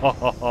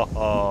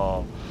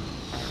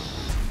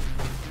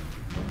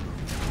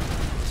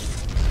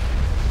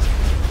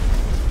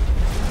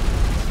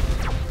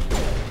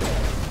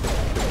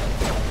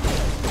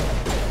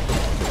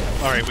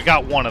 Alright, we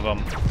got one of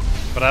them.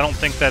 But I don't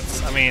think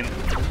that's... I mean...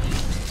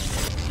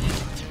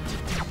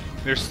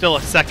 There's still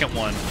a second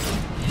one.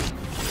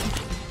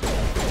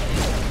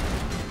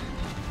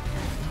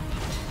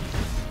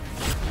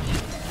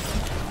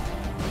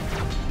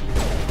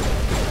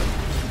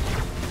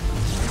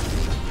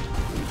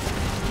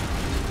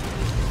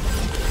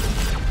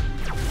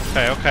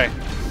 Okay, okay.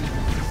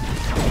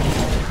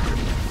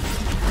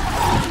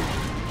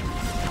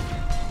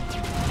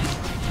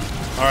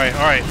 Alright,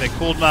 alright. They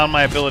cooled down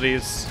my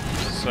abilities,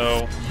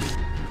 so...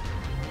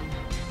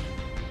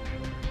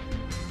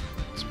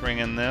 Let's bring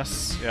in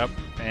this. Yep.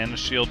 And a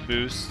shield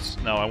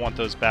boost. No, I want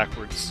those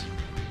backwards.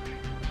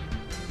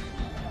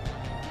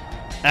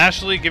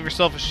 Ashley, give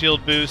yourself a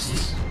shield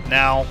boost.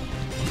 Now.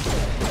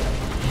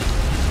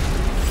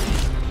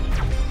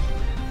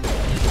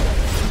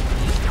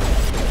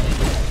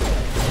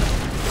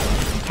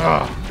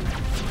 Ugh.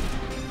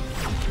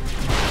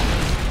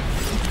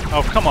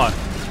 Oh, come on.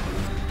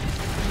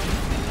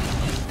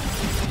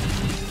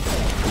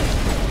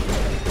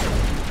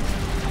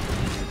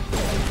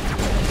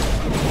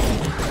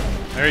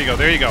 There you go,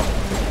 there you go.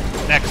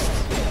 Next.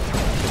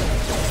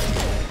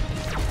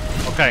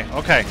 Okay,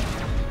 okay.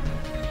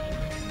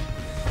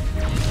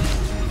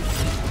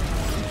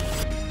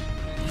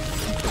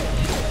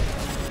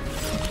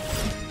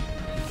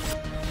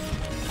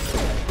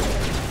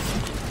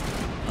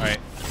 Alright.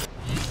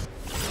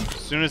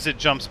 As soon as it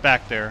jumps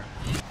back there.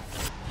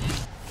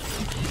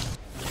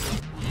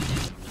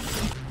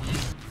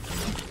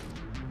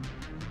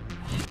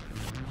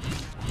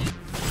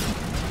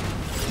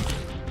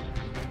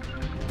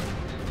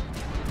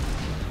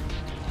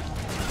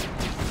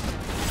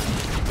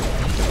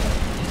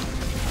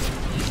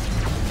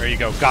 There you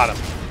go, got him.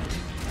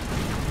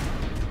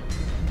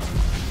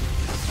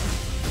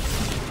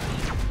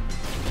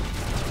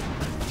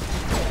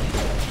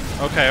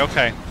 Okay,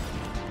 okay.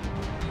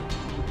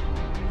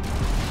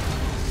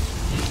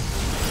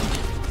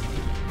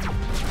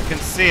 I can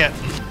see it.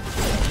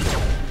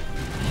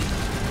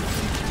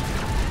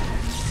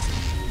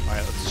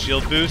 Alright, let's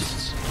shield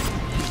boost.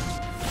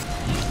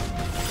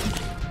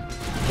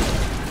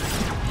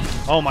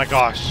 Oh my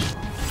gosh.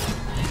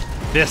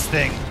 This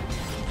thing.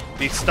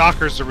 These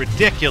stalkers are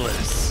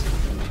ridiculous.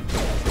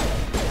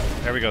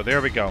 There we go,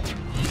 there we go.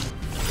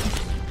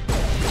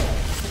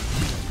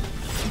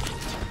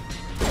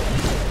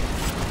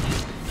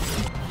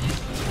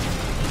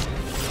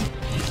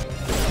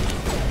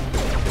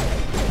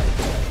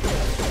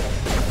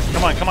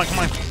 Come on, come on, come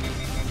on.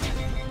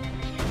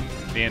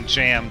 Being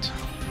jammed.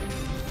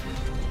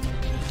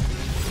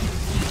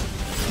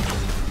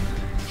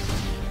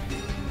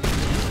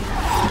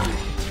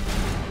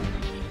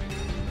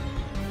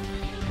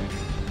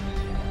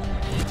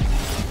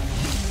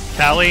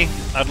 Tally,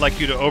 I'd like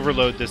you to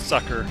overload this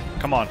sucker.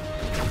 Come on.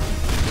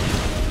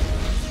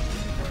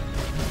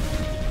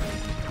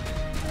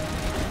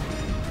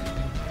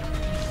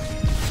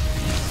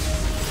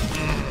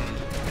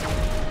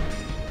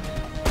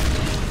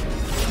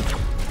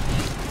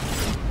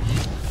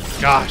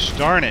 Gosh,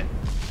 darn it.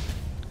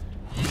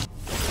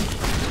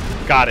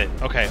 Got it.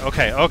 Okay,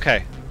 okay,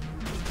 okay.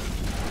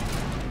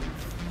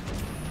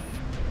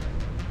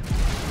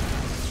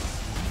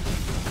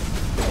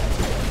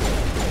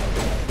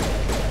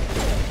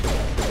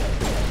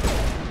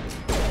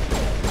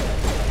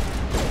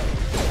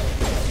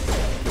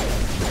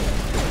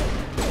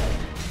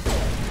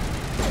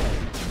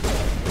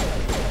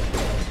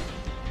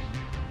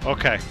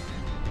 Okay.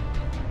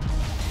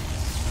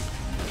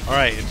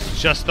 Alright,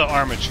 it's just the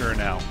armature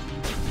now.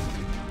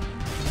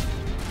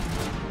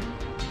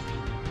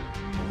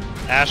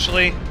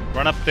 Ashley,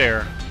 run up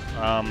there.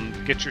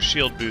 Get your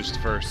shield boost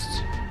first.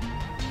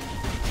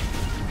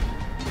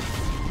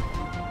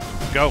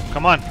 Go,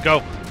 come on,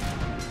 go.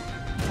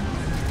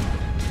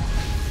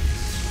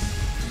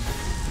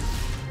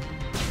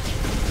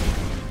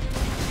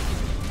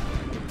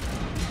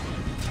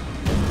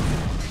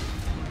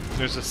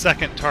 There's a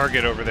second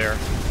target over there.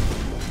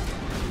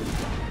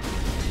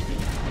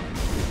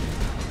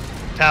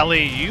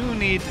 Tally, you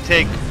need to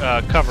take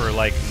cover,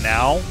 like,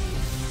 now.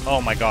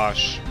 Oh my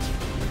gosh.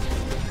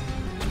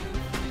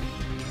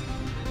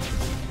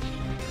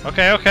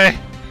 Okay, okay.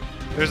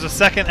 There's a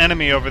second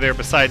enemy over there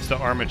besides the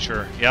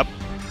armature. Yep.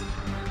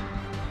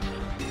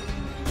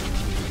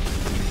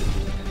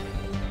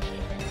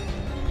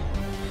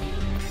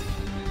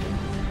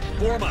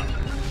 Form up.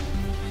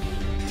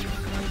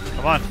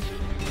 Come on.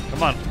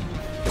 Come on.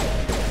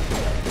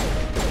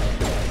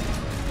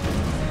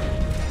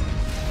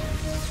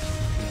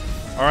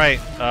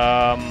 Alright,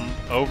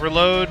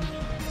 overload,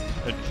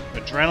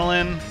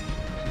 adrenaline.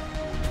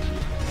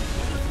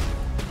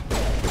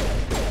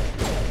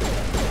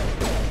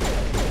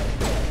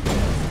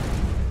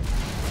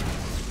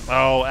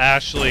 Oh,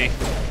 Ashley.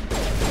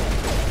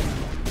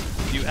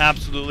 You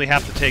absolutely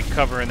have to take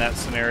cover in that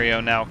scenario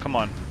now. Come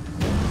on.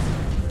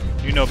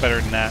 You know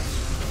better than that.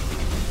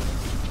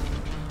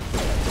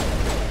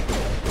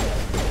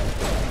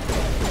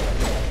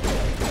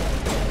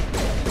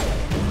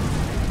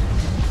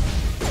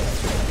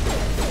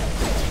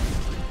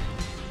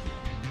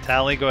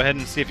 Tally, go ahead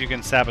and see if you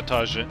can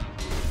sabotage it.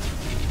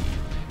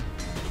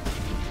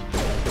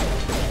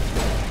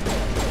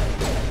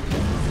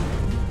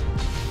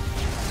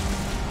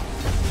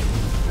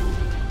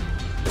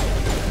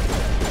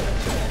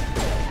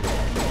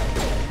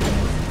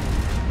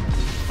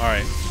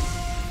 Alright.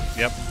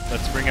 Yep,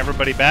 let's bring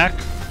everybody back.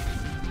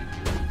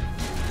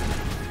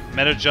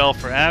 Metagel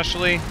for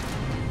Ashley.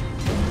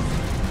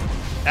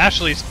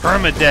 Ashley's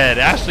perma-dead.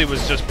 Ashley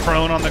was just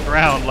prone on the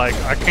ground like,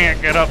 I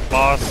can't get up,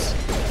 boss.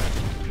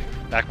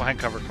 Back behind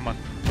cover, come on.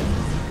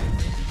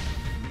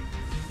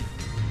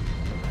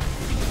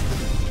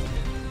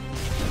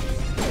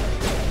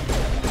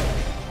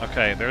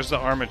 Okay, there's the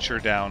armature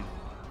down.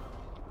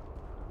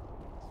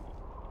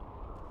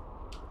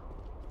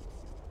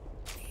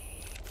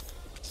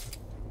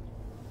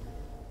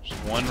 Just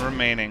one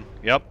remaining.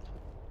 Yep.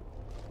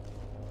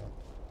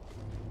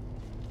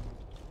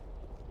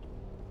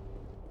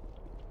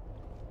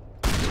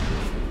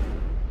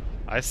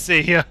 I see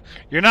you.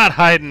 You're not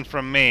hiding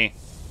from me.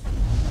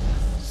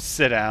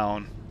 Sit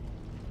down.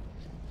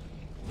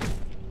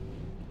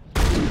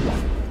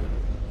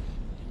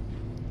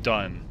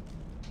 Done.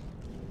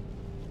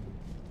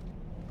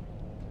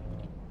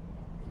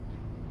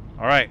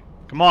 Alright.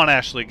 Come on,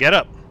 Ashley. Get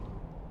up.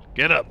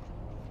 Get up.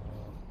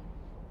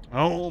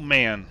 Oh,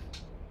 man.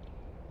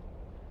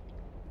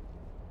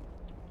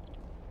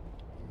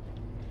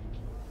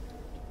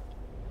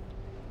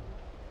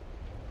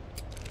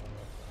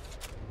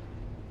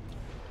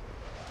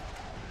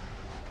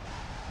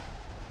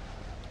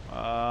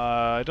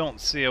 I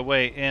don't see a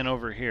way in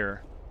over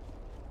here.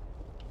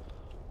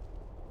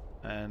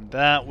 And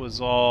that was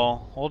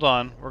all... Hold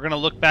on. We're going to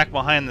look back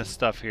behind this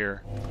stuff here.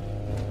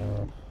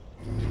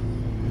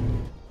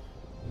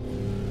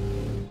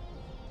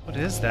 What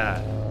is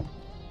that?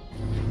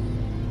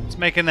 It's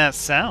making that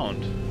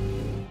sound.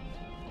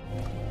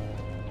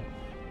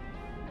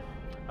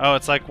 Oh,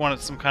 it's like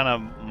some kind of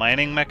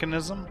mining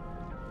mechanism?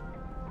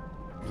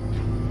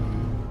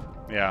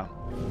 Yeah.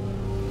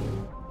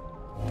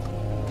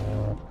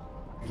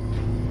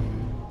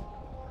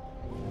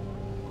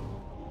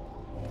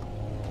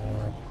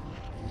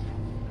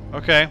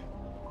 Okay.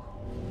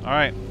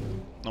 Alright.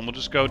 And we'll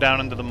just go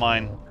down into the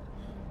mine.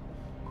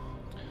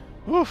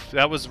 Oof,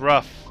 that was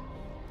rough.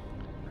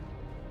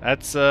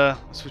 That's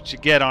what you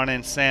get on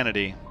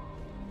insanity.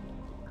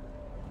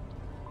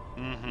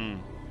 Mm-hmm.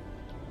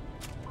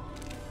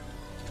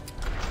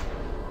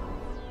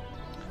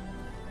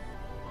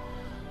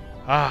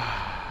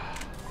 Ah.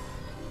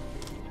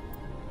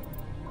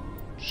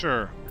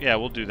 Sure. Yeah,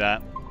 we'll do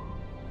that.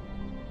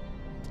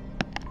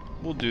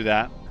 We'll do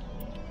that.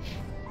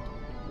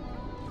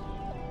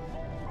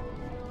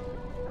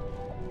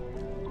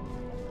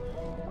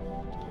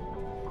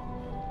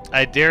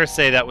 I dare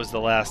say that was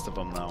the last of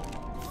them, though.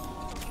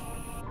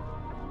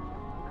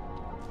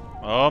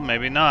 Oh,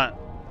 maybe not.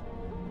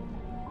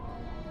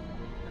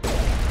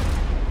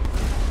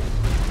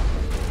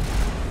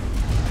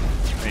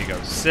 There you go.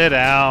 Sit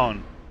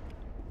down.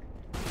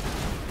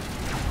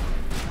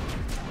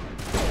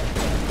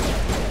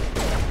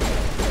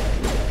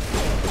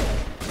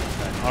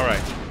 Okay, all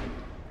right.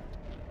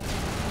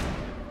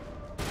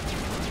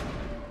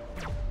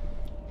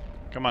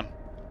 Come on.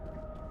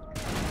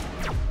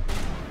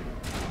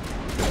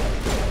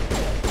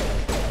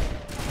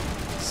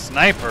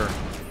 Sniper.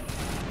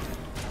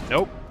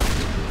 Nope.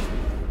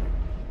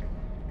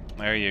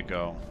 There you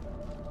go.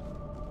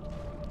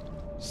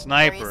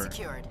 Sniper.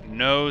 secured.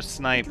 No It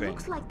sniping.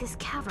 looks like this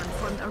cavern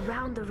formed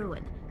around the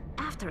ruin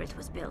after it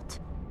was built.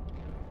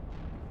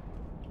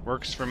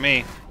 Works for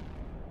me.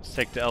 Let's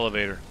take the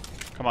elevator.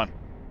 Come on.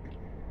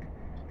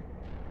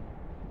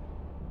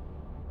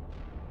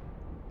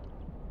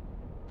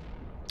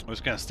 We're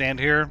just gonna stand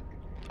here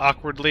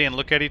awkwardly and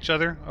look at each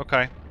other?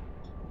 Okay.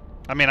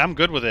 I mean, I'm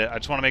good with it. I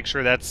just want to make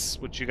sure that's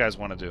what you guys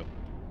want to do.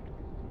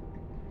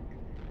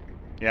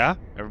 Yeah?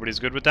 Everybody's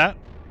good with that?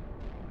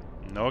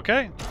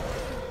 Okay.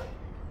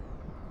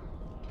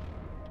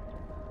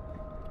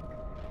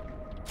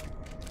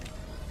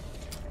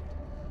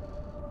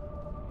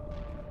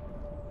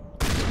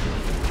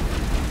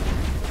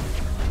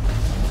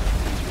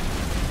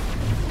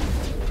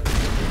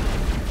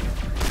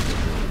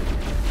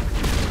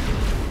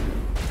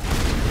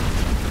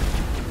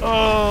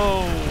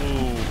 Oh!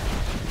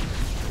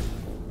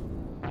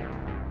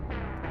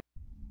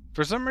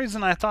 For some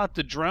reason, I thought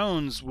the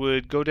drones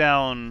would go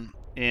down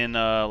in,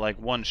 like,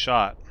 one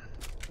shot.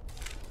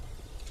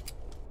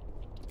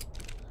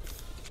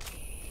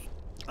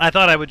 I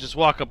thought I would just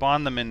walk up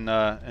on them and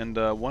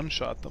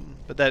one-shot them.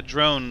 But that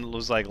drone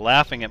was, like,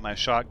 laughing at my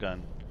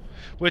shotgun.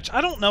 Which,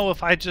 I don't know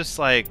if I just,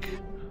 like...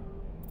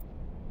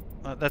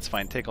 that's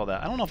fine, take all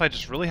that. I don't know if I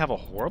just really have a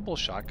horrible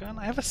shotgun.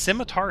 I have a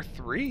Scimitar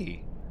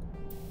 3.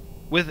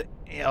 With,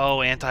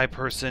 oh,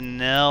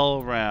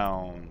 anti-personnel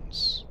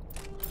rounds.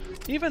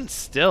 Even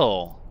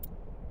still.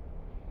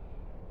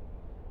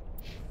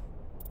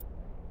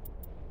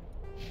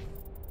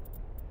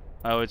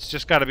 Oh, it's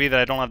just got to be that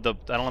I don't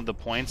have the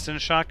points in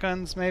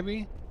shotguns,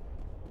 maybe.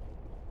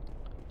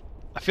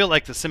 I feel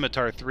like the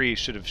Scimitar 3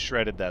 should have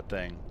shredded that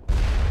thing.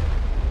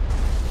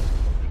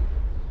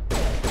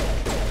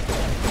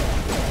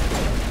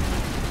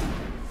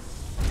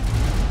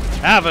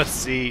 Have a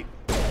seat.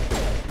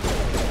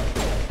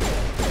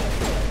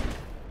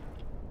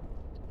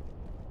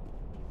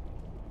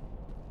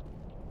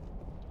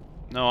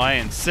 No, I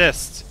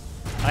insist.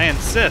 I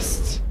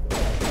insist.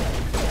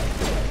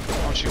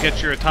 Why don't you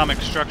get your atomic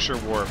structure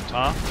warped,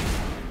 huh?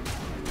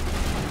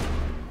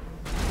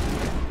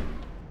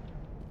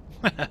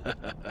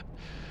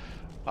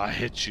 I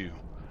hit you.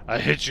 I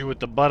hit you with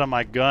the butt of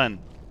my gun.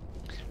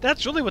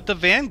 That's really what the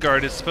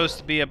Vanguard is supposed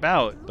to be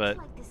about, but...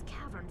 Looks like this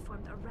cavern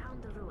formed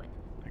around the ruin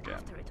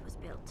after it was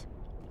built.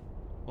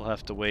 We'll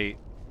have to wait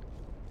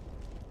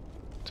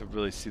to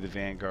really see the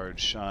Vanguard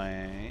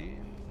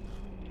shine.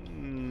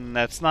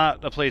 That's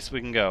not a place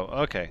we can go.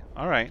 Okay,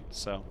 alright,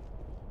 so...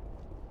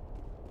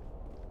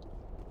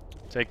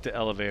 Take the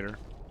elevator.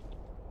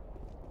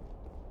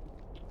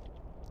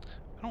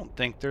 I don't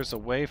think there's a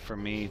way for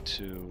me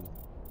to...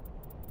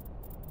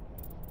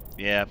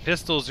 Yeah,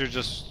 pistols are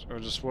just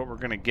what we're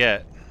gonna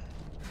get.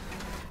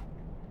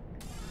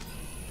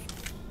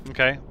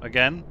 Okay,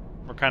 again,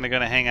 we're kind of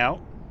gonna hang out.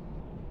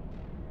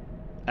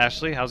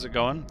 Ashley, how's it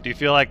going? Do you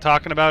feel like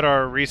talking about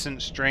our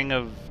recent string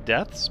of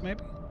deaths,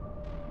 maybe?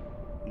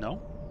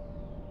 No?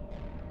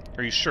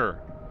 Are you sure?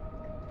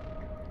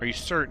 Are you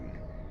certain?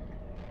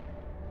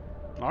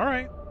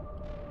 Alright.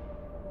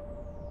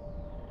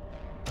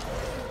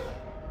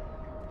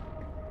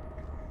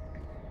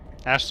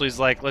 Ashley's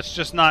like, let's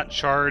just not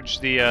charge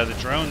the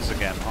drones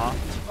again, huh?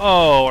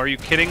 Oh, are you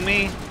kidding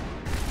me?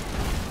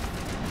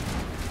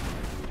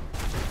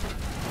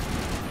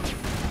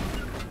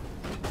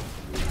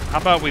 How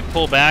about we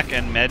pull back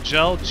and med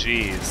gel?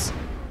 Jeez.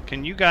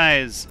 Can you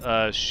guys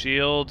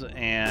shield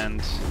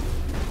and...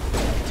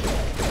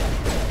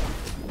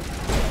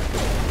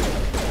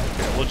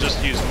 Okay, we'll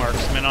just use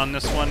marksman on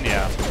this one,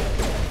 yeah.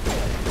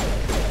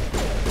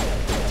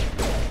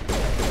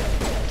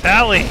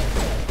 Tally!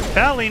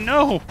 Tally,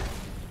 no!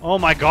 Oh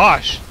my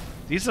gosh!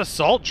 These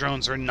assault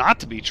drones are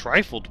not to be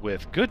trifled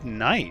with. Good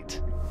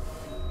night.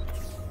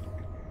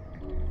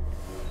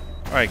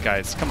 Alright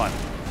guys, come on.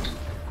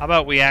 How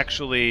about we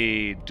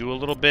actually do a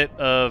little bit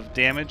of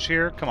damage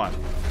here? Come on.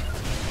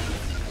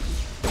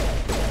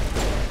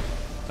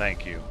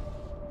 Thank you.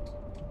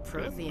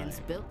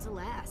 Protheans built to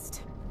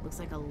last. Looks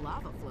like a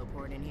lava flow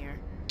poured in here.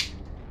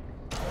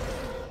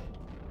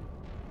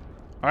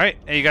 Alright,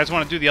 hey, you guys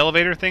want to do the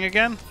elevator thing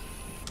again?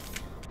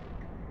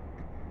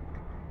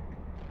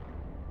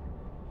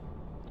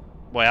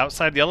 Boy,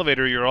 outside the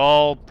elevator, you're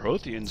all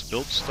Protheans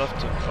built stuff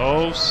to...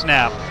 Oh,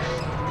 snap.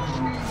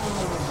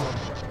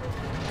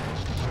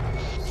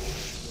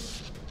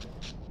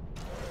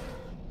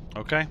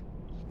 Okay.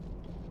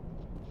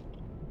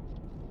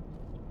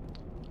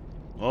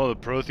 Oh, the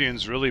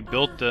Protheans really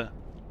built the...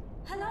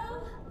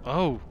 Hello?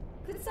 Oh.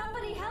 Could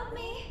somebody help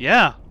me?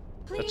 Yeah.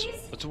 Please?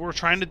 That's what we're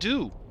trying to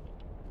do.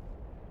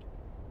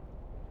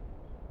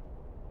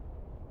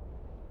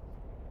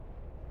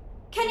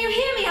 Can you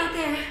hear me out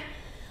there?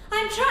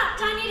 I'm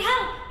trapped. I need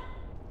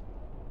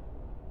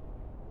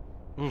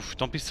help. Oof,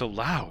 don't be so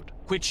loud.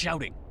 Quit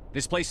shouting.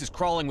 This place is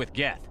crawling with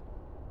Geth.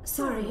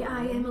 Sorry,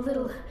 I am a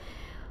little...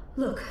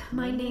 Look,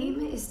 my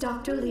name is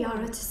Dr.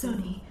 Liara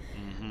Tsoni.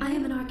 I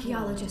am an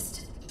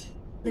archaeologist.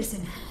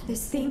 Listen,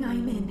 this thing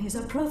I'm in is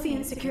a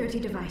Prothean security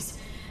device.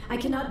 I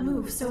cannot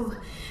move, so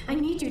I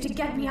need you to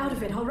get me out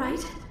of it, all right?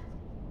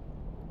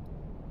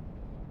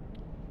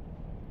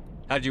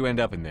 How'd you end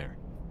up in there?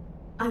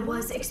 I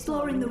was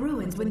exploring the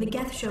ruins when the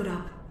Geth showed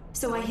up,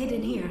 so I hid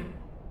in here.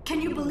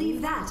 Can you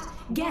believe that?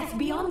 Geth,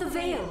 beyond the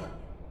veil!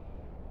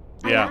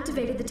 Yeah. I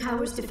activated the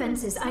tower's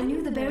defenses. I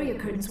knew the barrier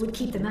curtains would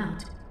keep them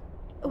out.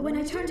 When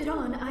I turned it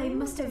on, I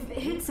must have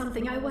hit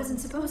something I wasn't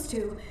supposed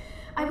to.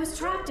 I was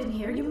trapped in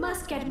here. You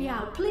must get me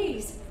out,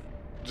 please!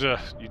 Ugh,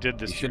 you did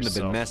this You shouldn't have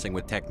been yourself. messing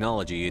with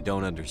technology you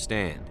don't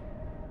understand.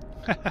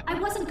 I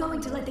wasn't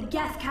going to let the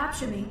Geth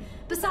capture me.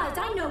 Besides,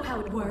 I know how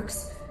it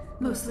works.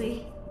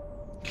 Mostly.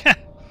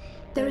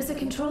 There is a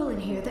control in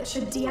here that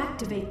should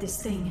deactivate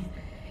this thing.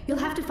 You'll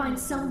have to find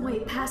some way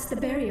past the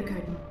barrier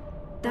curtain.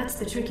 That's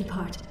the tricky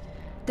part.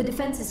 The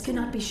defenses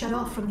cannot be shut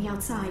off from the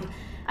outside.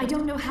 I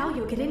don't know how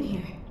you'll get in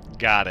here.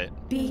 Got it.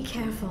 Be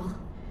careful.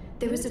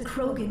 There is a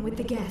Krogan with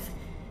the Geth.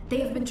 They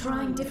have been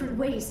trying different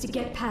ways to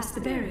get past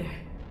the barrier.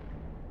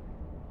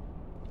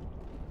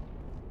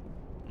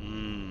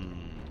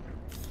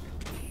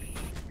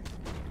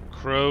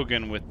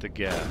 Krogan with the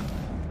Geth.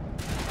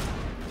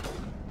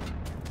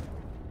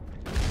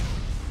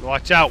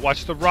 Watch out,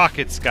 watch the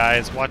rockets,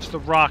 guys. Watch the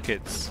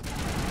rockets.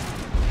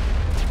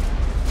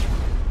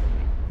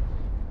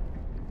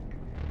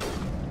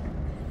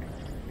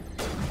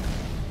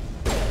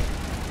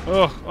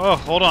 Oh,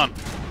 hold on.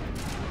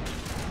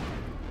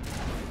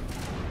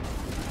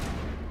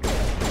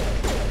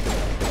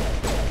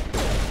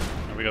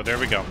 There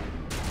we go.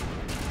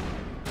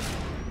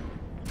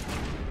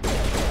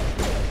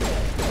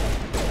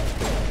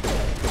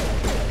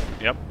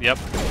 Yep.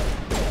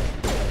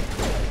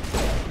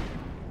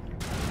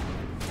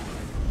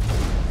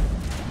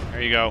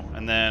 There you go.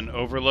 And then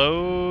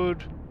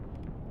overload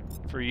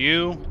for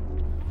you.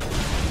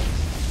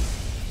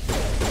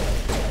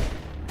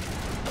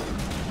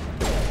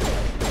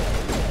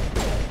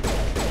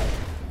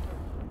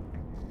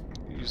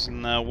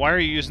 Why are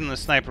you using the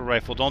sniper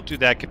rifle? Don't do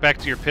that. Get back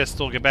to your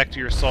pistol. Get back to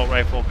your assault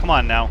rifle. Come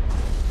on now.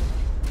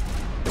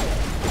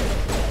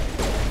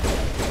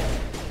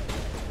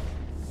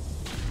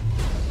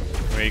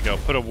 There you go.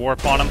 Put a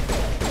warp on him.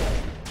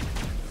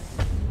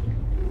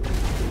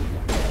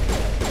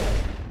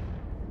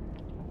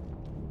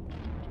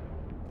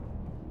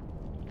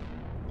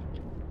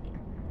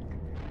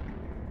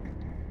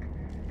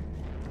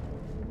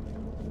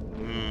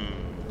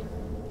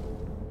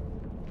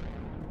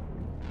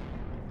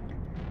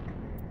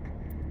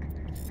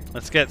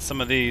 Let's get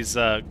some of these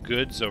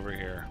goods over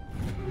here.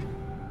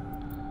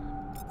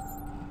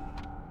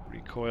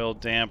 Recoil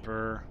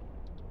damper.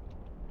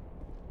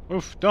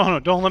 Oof,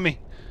 don't let me.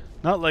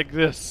 Not like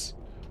this.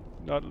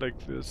 Not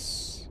like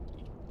this.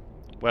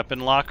 Weapon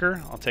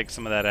locker. I'll take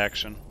some of that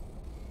action.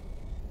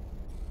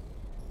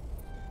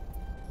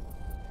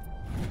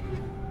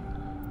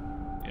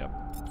 Yep.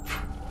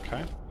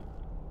 Okay.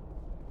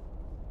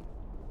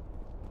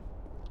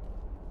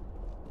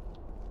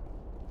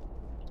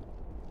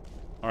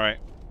 All right.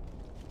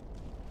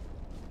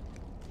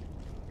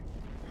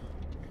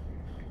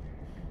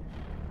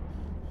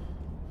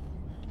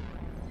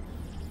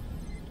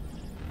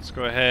 Let's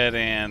go ahead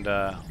and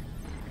alright,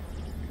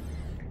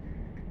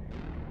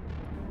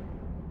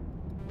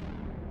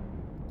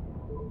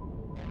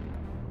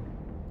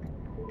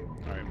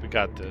 we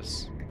got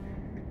this.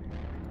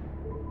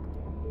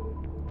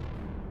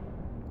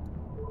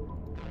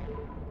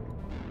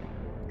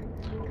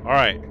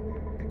 Alright.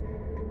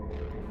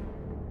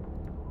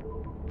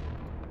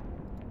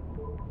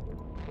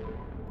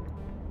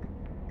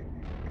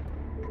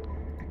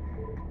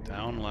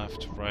 Down,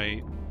 left,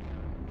 right.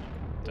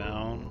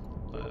 Down,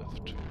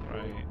 left,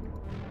 right.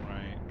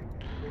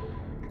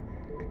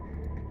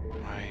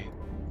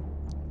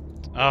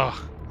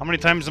 Oh, how many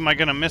times am I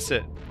gonna miss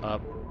it?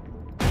 Up,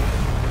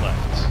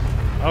 left.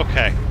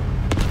 Okay.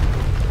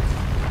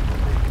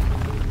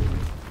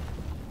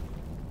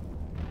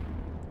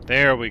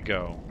 There we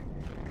go.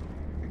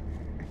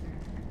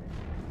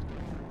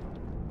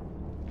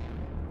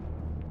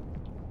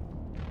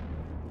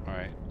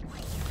 Alright.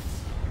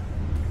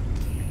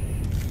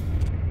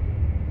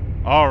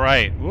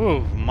 Alright. Ooh,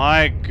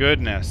 my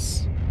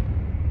goodness.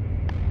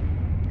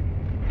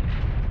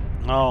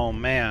 Oh,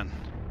 man.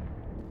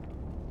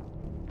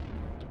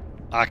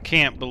 I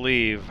can't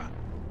believe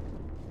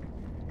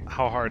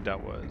how hard that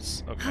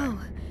was. Okay.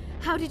 Oh,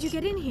 how did you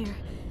get in here?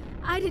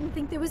 I didn't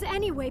think there was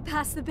any way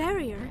past the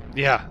barrier.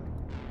 Yeah.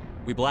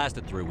 We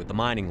blasted through with the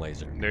mining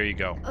laser. There you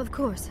go. Of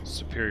course.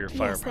 Superior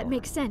firepower. Yes, that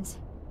makes sense.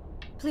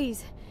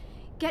 Please,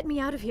 get me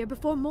out of here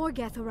before more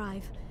Geth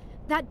arrive.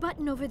 That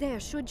button over there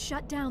should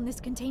shut down this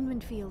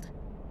containment field.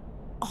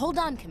 Hold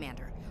on,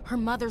 Commander. Her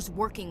mother's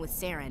working with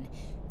Saren.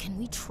 Can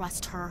we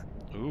trust her?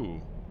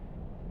 Ooh.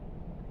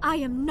 I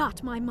am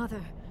not my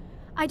mother.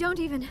 I don't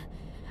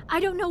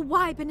know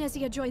why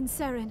Benezia joined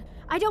Saren.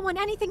 I don't want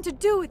anything to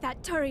do with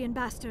that Turian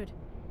bastard.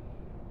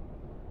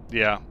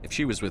 Yeah. If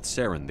she was with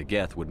Saren, the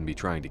Geth wouldn't be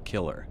trying to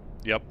kill her.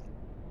 Yep.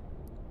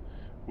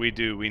 We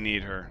do. We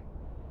need her.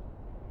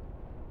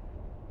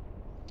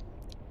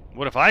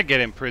 What if I get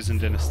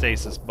imprisoned in a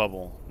stasis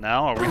bubble?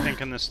 Now, are we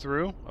thinking this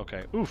through?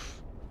 Okay.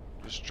 Oof.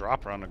 Just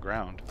drop her on the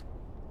ground.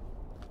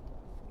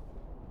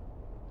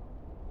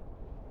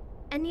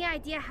 Any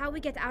idea how we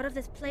get out of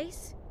this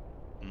place?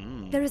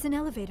 There is an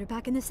elevator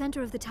back in the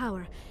center of the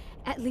tower.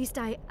 At least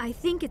I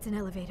think it's an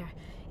elevator.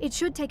 It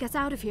should take us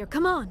out of here.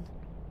 Come on.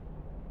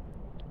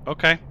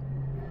 Okay.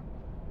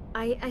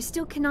 I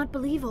still cannot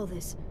believe all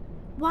this.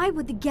 Why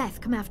would the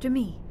Geth come after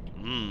me?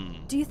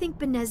 Do you think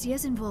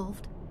Benezia's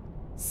involved?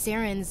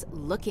 Saren's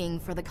looking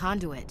for the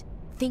conduit.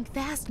 Think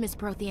fast, Miss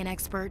Prothean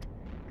expert.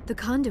 The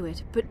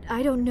conduit, but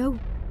I don't know.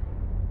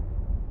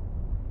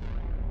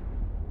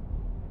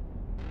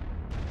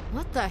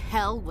 What the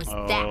hell was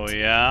that? Oh,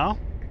 yeah?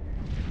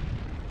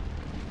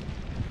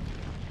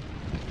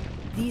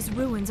 These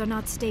ruins are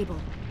not stable.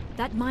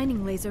 That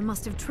mining laser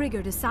must have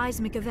triggered a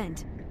seismic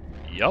event.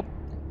 Yup.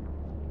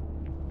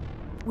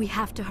 We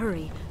have to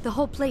hurry. The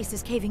whole place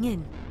is caving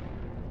in.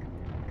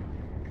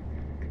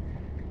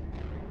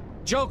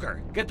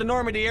 Joker, get the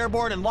Normandy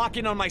airborne and lock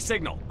in on my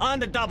signal. On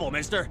the double,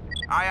 mister.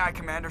 Aye, aye,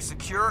 Commander.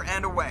 Secure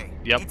and away.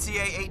 Yep.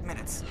 ETA 8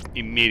 minutes.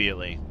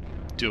 Immediately.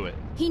 Do it.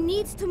 He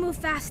needs to move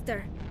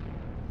faster.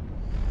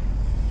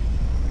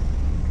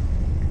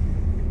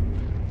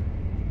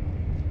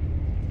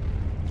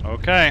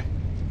 Okay.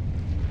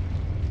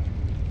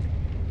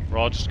 We're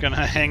all just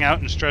gonna hang out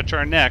and stretch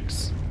our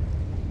necks.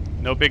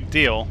 No big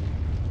deal.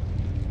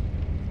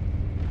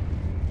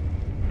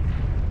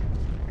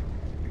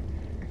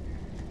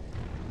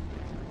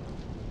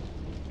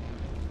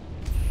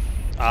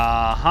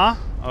 Uh-huh.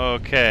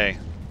 Okay.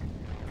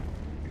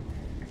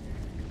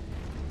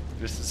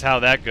 This is how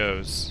that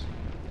goes.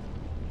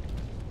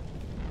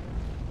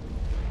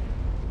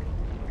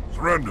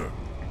 Surrender.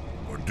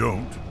 Or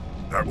don't.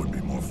 That would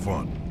be more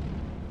fun.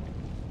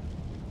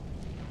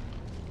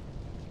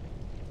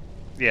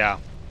 Yeah,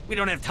 We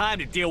don't have time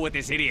to deal with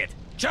this idiot.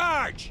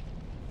 Charge!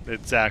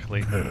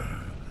 exactly.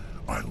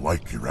 I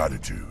like your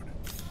attitude.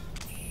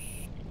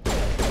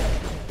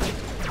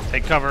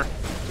 Take cover.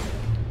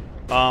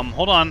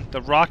 Hold on.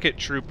 The rocket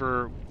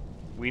trooper,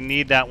 we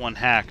need that one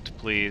hacked,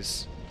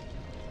 please.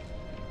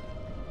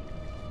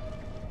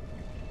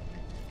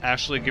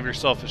 Ashley, give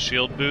yourself a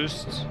shield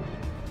boost.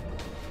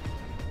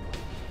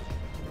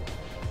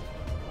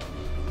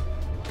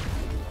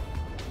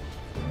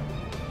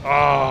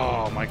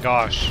 Oh my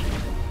gosh.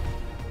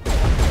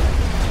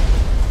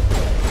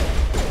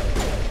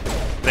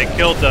 They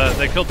killed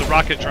the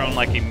rocket drone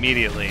like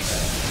immediately.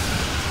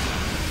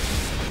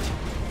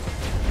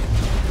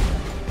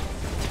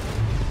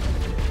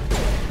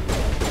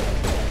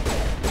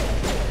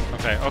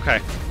 Okay, okay.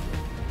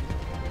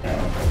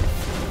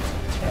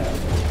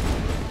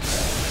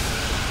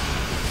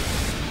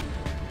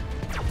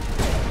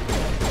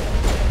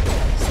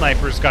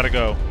 Sniper's gotta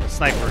go. The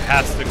sniper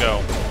has to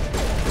go.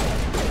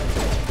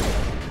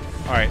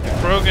 Alright, the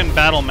Krogan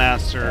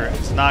Battlemaster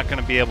is not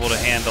gonna be able to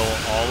handle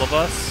all of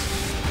us.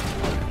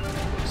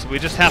 So we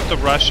just have to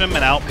rush him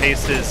and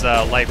outpace his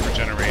life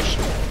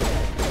regeneration.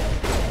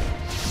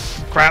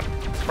 Crap,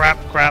 crap,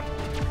 crap.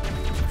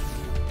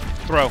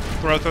 Throw,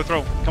 throw, throw,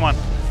 throw. Come on.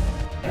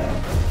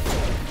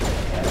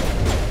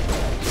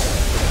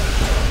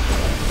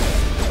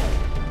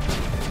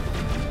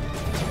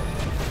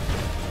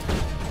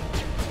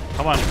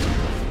 Come on.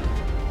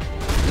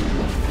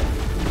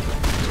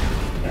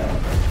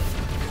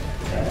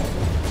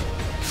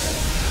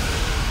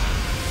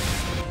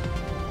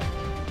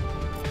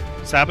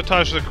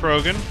 Sabotage the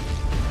Krogan.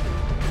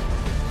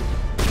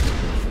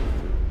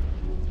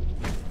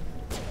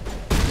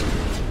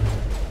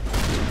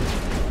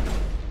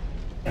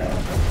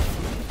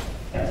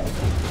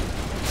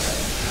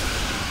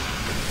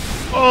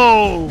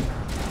 Oh!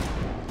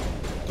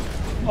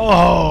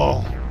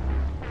 Oh!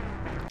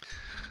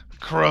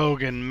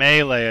 Krogan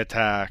melee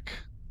attack.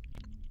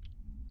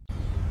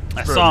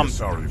 I saw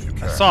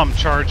him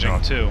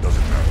charging too.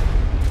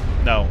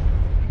 No.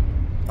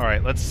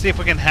 Alright, let's see if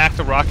we can hack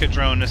the rocket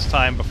drone this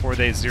time before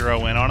they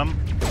zero in on him.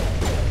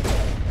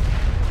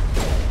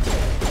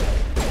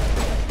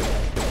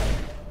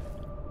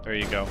 There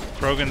you go.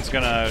 Krogan's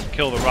gonna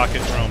kill the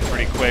rocket drone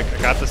pretty quick.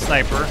 I got the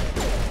sniper.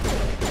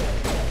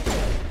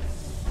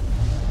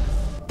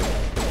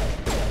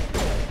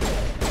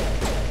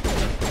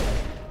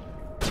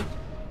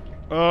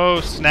 Oh,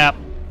 snap.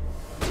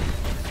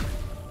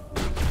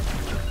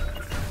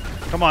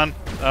 Come on.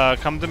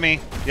 Come to me.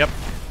 Yep.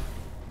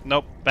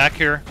 Nope. Back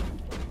here.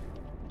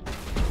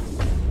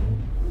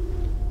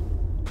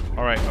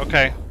 Alright,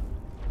 okay.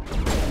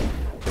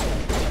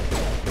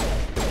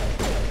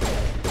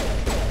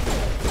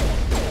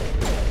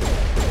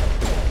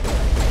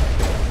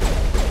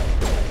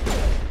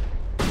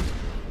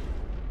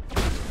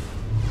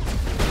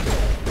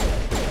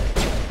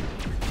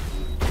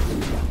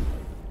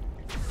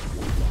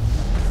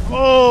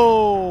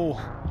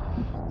 Oh!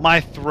 My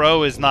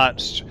throw is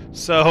not...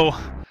 So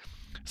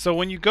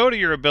when you go to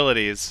your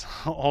abilities...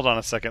 Hold on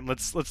a second.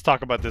 Let's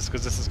talk about this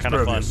because this is kind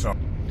of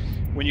fun.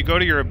 When you go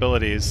to your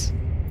abilities,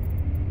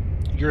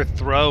 your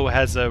throw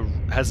has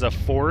a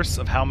force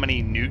of how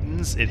many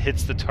newtons it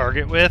hits the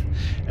target with,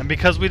 and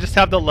because we just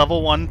have the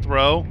level 1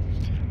 throw,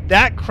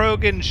 that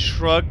Krogan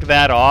shrugged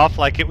that off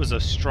like it was a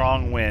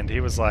strong wind.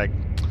 He was like,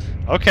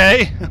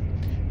 okay.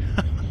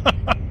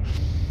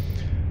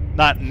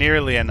 Not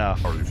nearly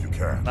enough. Or if you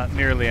can. Not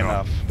nearly No,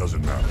 enough.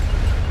 Doesn't matter.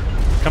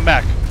 Come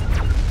back.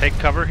 Take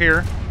cover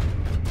here.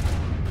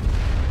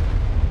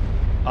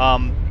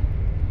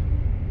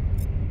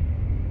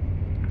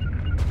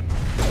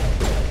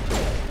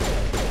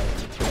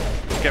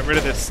 Get rid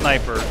of this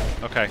sniper.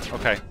 Okay,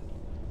 okay.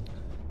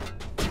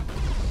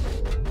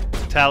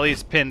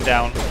 Tally's pinned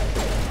down.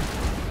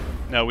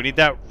 No, we need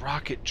that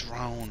rocket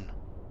drone.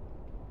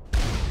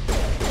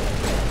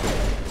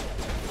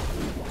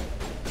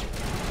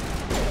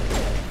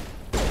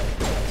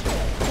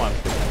 Come on.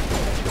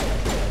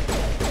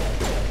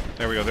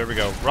 There we go, there we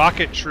go.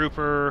 Rocket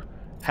trooper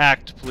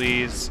hacked,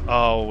 please.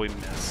 Oh, we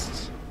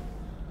missed.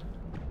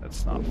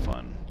 That's not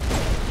fun.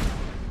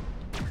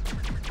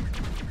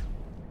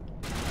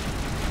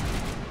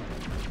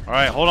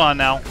 Alright, hold on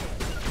now.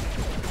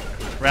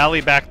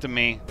 Rally back to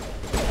me.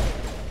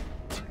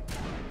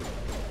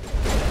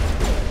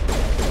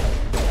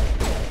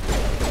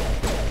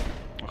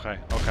 Okay,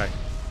 okay.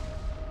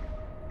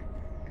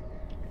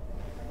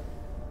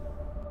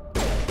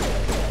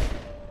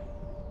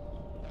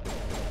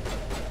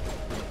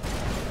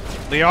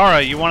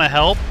 Liara, you want to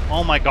help?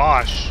 Oh my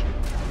gosh.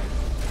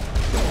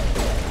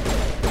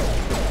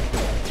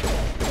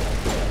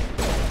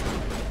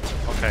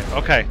 Okay,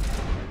 okay.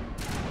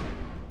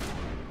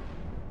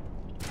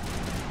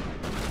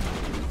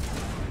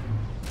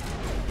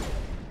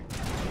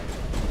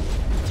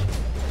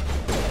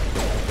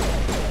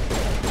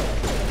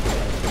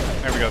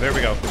 There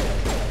we go.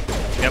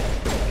 Yep,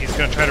 he's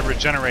gonna try to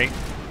regenerate.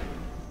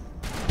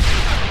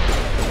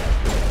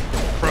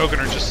 Krogan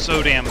are just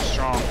so damn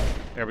strong.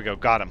 There we go,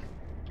 got him.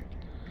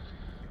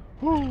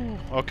 Whew,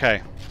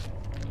 okay.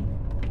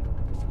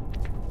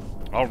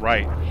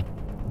 Alright.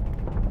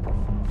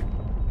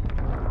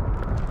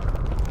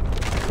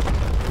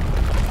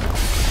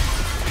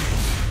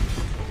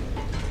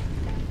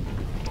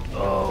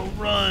 Oh,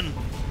 run!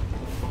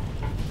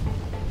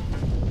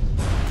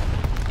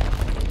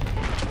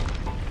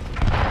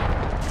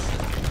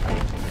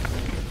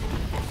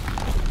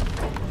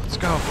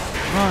 Go.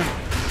 Run.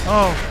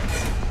 Oh.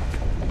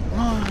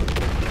 Run.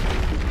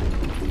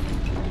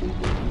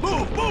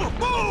 Move, move,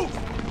 move!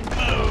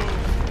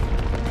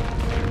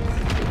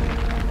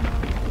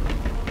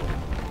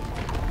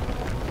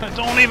 Move.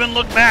 Don't even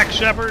look back,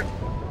 Shepard.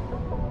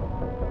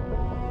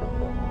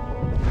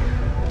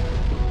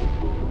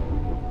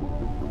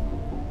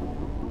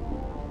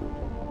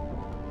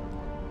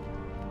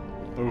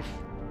 Oof.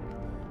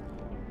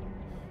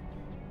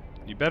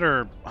 You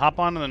better hop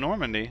onto the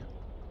Normandy.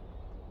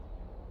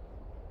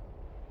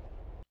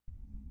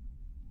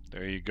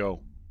 There you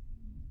go.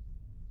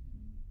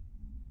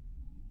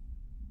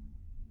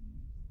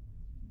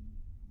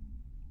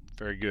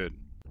 Very good.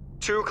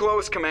 Too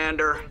close,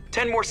 Commander.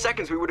 10 more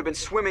seconds we would have been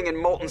swimming in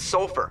molten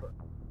sulfur.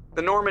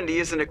 The Normandy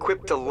isn't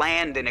equipped to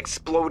land in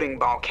exploding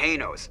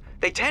volcanoes.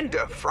 They tend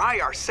to fry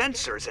our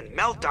sensors and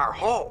melt our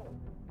hull.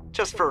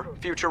 Just for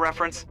future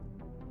reference.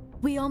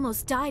 We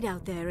almost died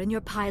out there and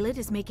your pilot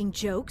is making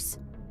jokes?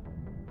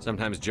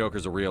 Sometimes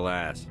Joker's a real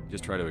ass.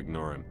 Just try to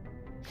ignore him.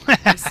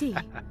 I see.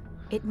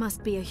 It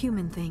must be a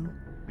human thing.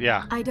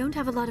 Yeah. I don't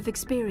have a lot of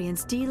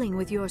experience dealing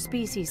with your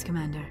species,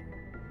 Commander.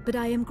 But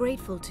I am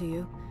grateful to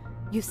you.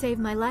 You saved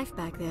my life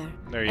back there.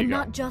 There you and go.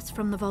 not just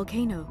from the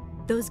volcano.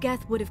 Those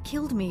Geth would have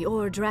killed me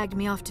or dragged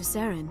me off to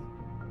Saren.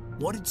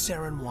 What did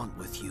Saren want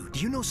with you?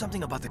 Do you know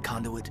something about the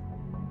conduit?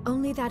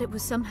 Only that it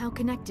was somehow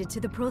connected to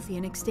the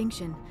Prothean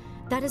extinction.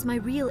 That is my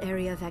real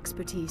area of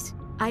expertise.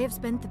 I have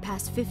spent the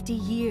past 50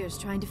 years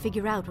trying to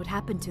figure out what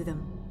happened to them.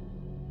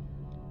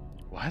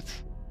 What?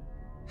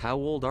 How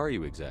old are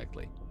you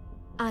exactly?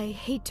 I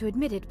hate to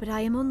admit it, but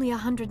I am only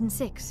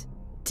 106.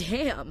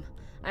 Damn!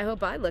 I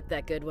hope I look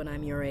that good when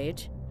I'm your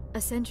age.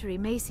 A century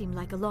may seem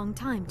like a long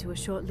time to a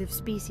short-lived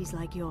species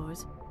like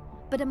yours,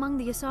 but among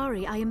the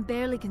Asari I am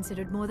barely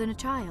considered more than a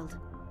child.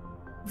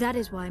 That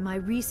is why my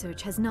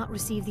research has not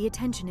received the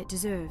attention it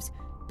deserves.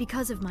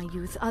 Because of my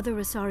youth, other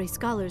Asari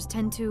scholars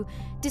tend to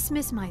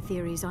dismiss my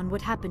theories on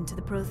what happened to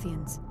the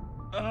Protheans.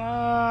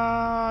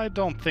 I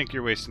don't think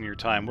you're wasting your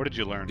time. What did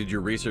you learn? Did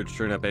your research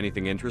turn up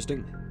anything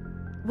interesting?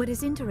 What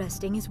is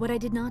interesting is what I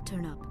did not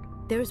turn up.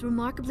 There is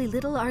remarkably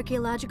little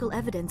archaeological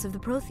evidence of the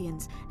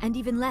Protheans, and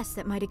even less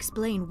that might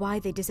explain why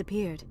they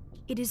disappeared.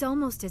 It is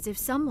almost as if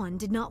someone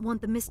did not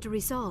want the mystery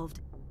solved.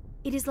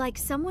 It is like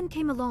someone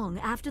came along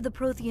after the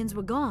Protheans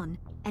were gone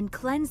and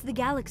cleansed the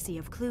galaxy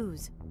of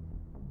clues.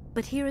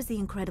 But here is the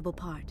incredible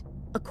part.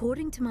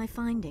 According to my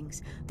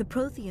findings, the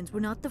Protheans were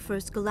not the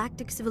first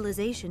galactic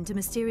civilization to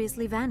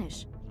mysteriously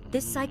vanish.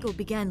 This cycle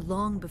began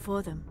long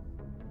before them.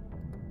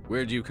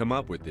 Where'd you come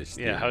up with this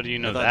theory? Yeah, how do you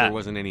know I thought that? there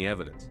wasn't any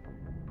evidence.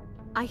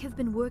 I have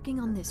been working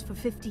on this for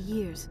 50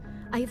 years.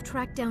 I have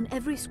tracked down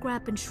every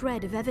scrap and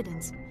shred of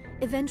evidence.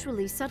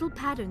 Eventually, subtle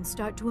patterns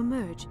start to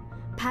emerge,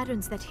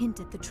 patterns that hint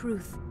at the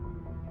truth.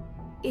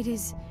 It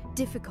is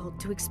difficult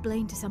to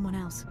explain to someone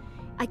else.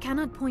 I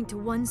cannot point to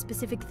one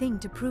specific thing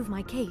to prove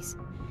my case.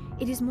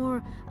 It is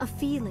more a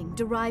feeling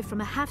derived from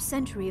a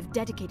half-century of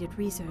dedicated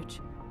research.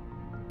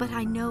 But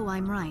I know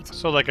I'm right.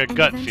 So like a and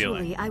gut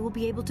eventually feeling. I will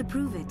be able to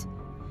prove it.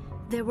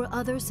 There were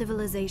other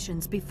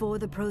civilizations before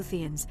the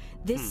Protheans.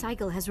 This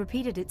cycle has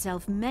repeated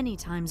itself many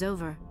times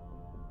over.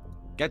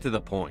 Get to the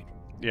point.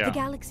 Yeah. The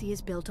galaxy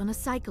is built on a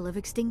cycle of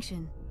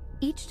extinction.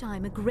 Each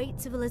time a great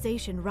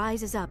civilization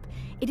rises up,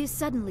 it is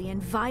suddenly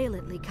and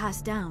violently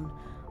cast down.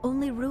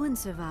 Only ruins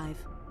survive.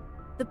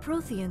 The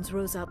Protheans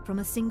rose up from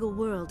a single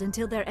world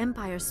until their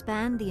empire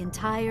spanned the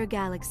entire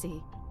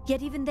galaxy.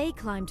 Yet even they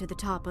climbed to the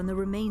top on the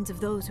remains of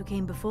those who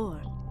came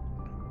before.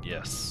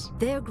 Yes.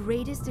 Their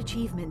greatest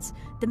achievements,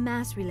 the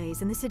mass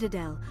relays and the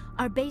Citadel,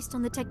 are based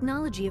on the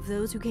technology of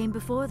those who came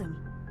before them.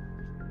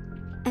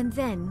 And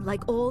then,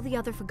 like all the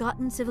other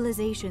forgotten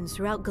civilizations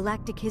throughout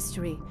galactic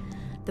history,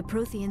 the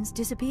Protheans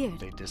disappeared.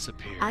 They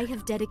disappeared. I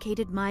have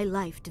dedicated my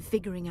life to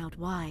figuring out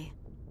why.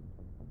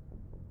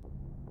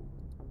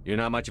 You're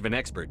not much of an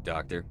expert,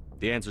 Doctor.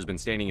 The answer's been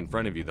standing in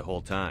front of you the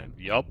whole time.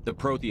 Yup. The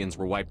Protheans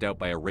were wiped out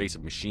by a race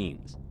of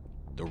machines.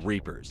 The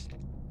Reapers.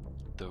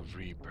 The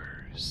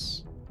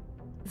Reapers.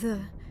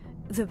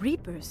 The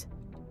Reapers?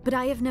 But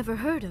I have never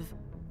heard of.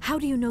 How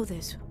do you know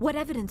this? What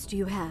evidence do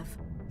you have?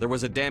 There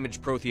was a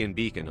damaged Prothean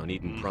beacon on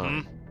Eden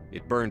Prime.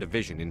 It burned a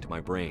vision into my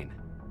brain.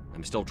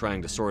 I'm still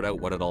trying to sort out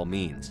what it all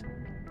means.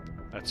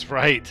 That's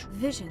right.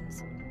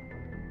 Visions.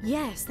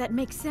 Yes, that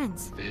makes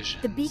sense.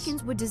 Visions. The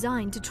beacons were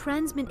designed to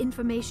transmit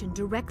information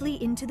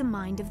directly into the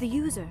mind of the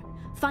user.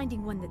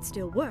 Finding one that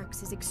still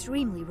works is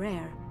extremely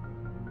rare.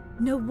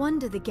 No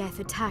wonder the Geth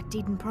attacked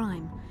Eden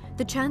Prime.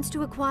 The chance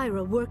to acquire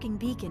a working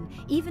beacon,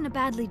 even a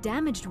badly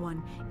damaged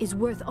one, is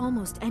worth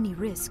almost any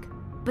risk.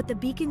 But the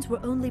beacons were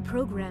only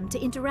programmed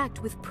to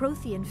interact with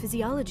Prothean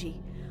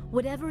physiology.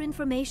 Whatever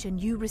information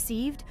you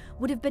received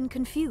would have been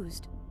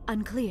confused,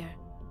 unclear.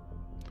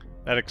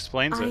 That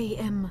explains it.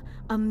 I am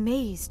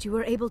amazed you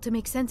were able to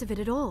make sense of it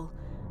at all.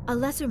 A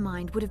lesser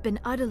mind would have been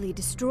utterly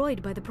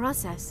destroyed by the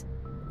process.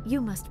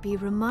 You must be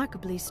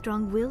remarkably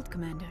strong-willed,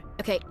 Commander.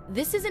 Okay,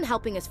 this isn't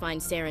helping us find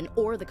Saren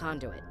or the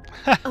conduit.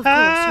 Of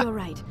course, you're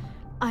right.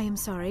 I am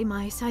sorry,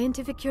 my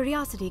scientific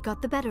curiosity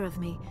got the better of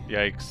me.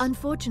 Yikes.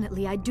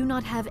 Unfortunately, I do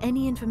not have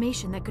any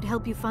information that could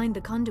help you find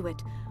the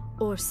conduit,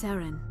 or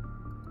Saren.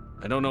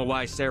 I don't know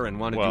why Saren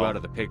wanted you out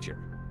of the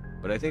picture,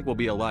 but I think we'll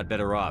be a lot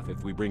better off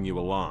if we bring you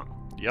along.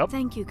 Yep.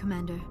 Thank you,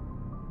 Commander.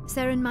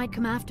 Saren might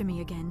come after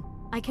me again.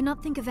 I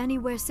cannot think of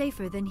anywhere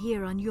safer than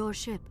here on your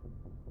ship.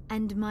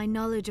 And my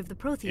knowledge of the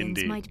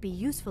Protheans might be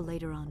useful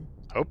later on.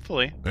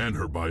 Hopefully. And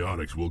her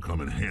biotics will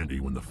come in handy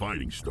when the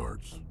fighting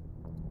starts.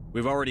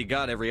 We've already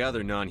got every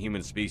other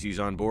non-human species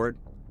on board.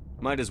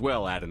 Might as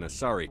well add an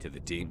Asari to the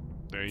team.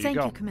 There you Thank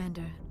go. you,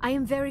 Commander. I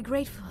am very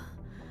grateful.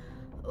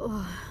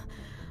 Oh,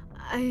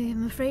 I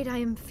am afraid I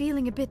am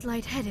feeling a bit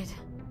lightheaded.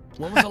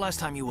 When was the last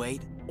time you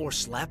ate or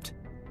slept?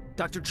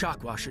 Dr.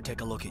 Chakwa should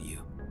take a look at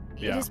you.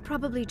 Yeah. It is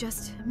probably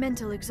just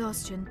mental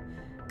exhaustion,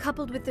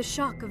 coupled with the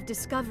shock of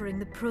discovering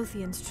the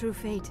Protheans' true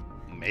fate.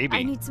 Maybe.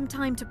 I need some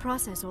time to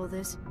process all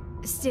this.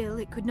 Still,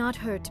 it could not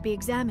hurt to be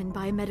examined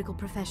by a medical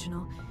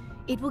professional.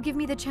 It will give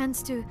me the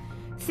chance to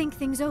think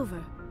things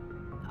over.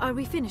 Are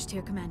we finished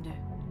here, Commander?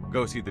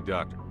 Go see the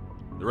doctor.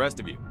 The rest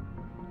of you,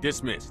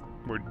 dismissed.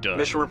 We're done.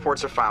 Mission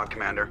reports are filed,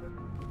 Commander.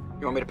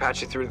 You want me to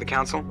patch you through to the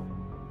Council?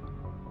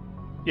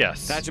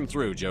 Yes. Patch him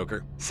through,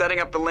 Joker. Setting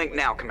up the link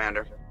now,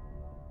 Commander.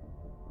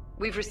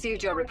 We've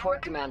received your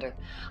report, Commander.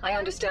 I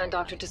understand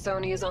Dr.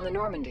 Tsoni is on the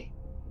Normandy.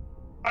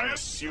 I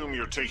assume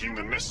you're taking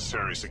the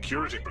necessary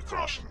security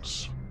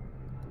precautions.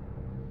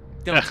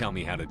 Don't tell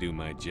me how to do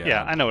my job.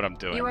 Yeah, I know what I'm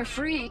doing. You are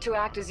free to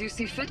act as you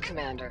see fit,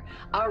 Commander.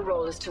 Our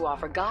role is to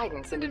offer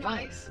guidance and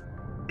advice.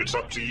 It's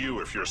up to you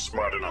if you're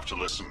smart enough to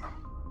listen.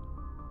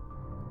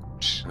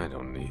 I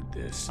don't need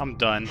this. I'm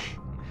done.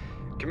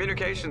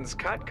 Communications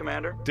cut,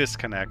 Commander.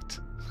 Disconnect.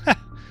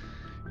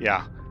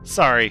 Yeah.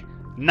 Sorry.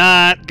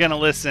 Not gonna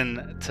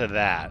listen to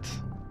that.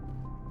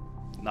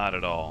 Not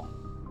at all.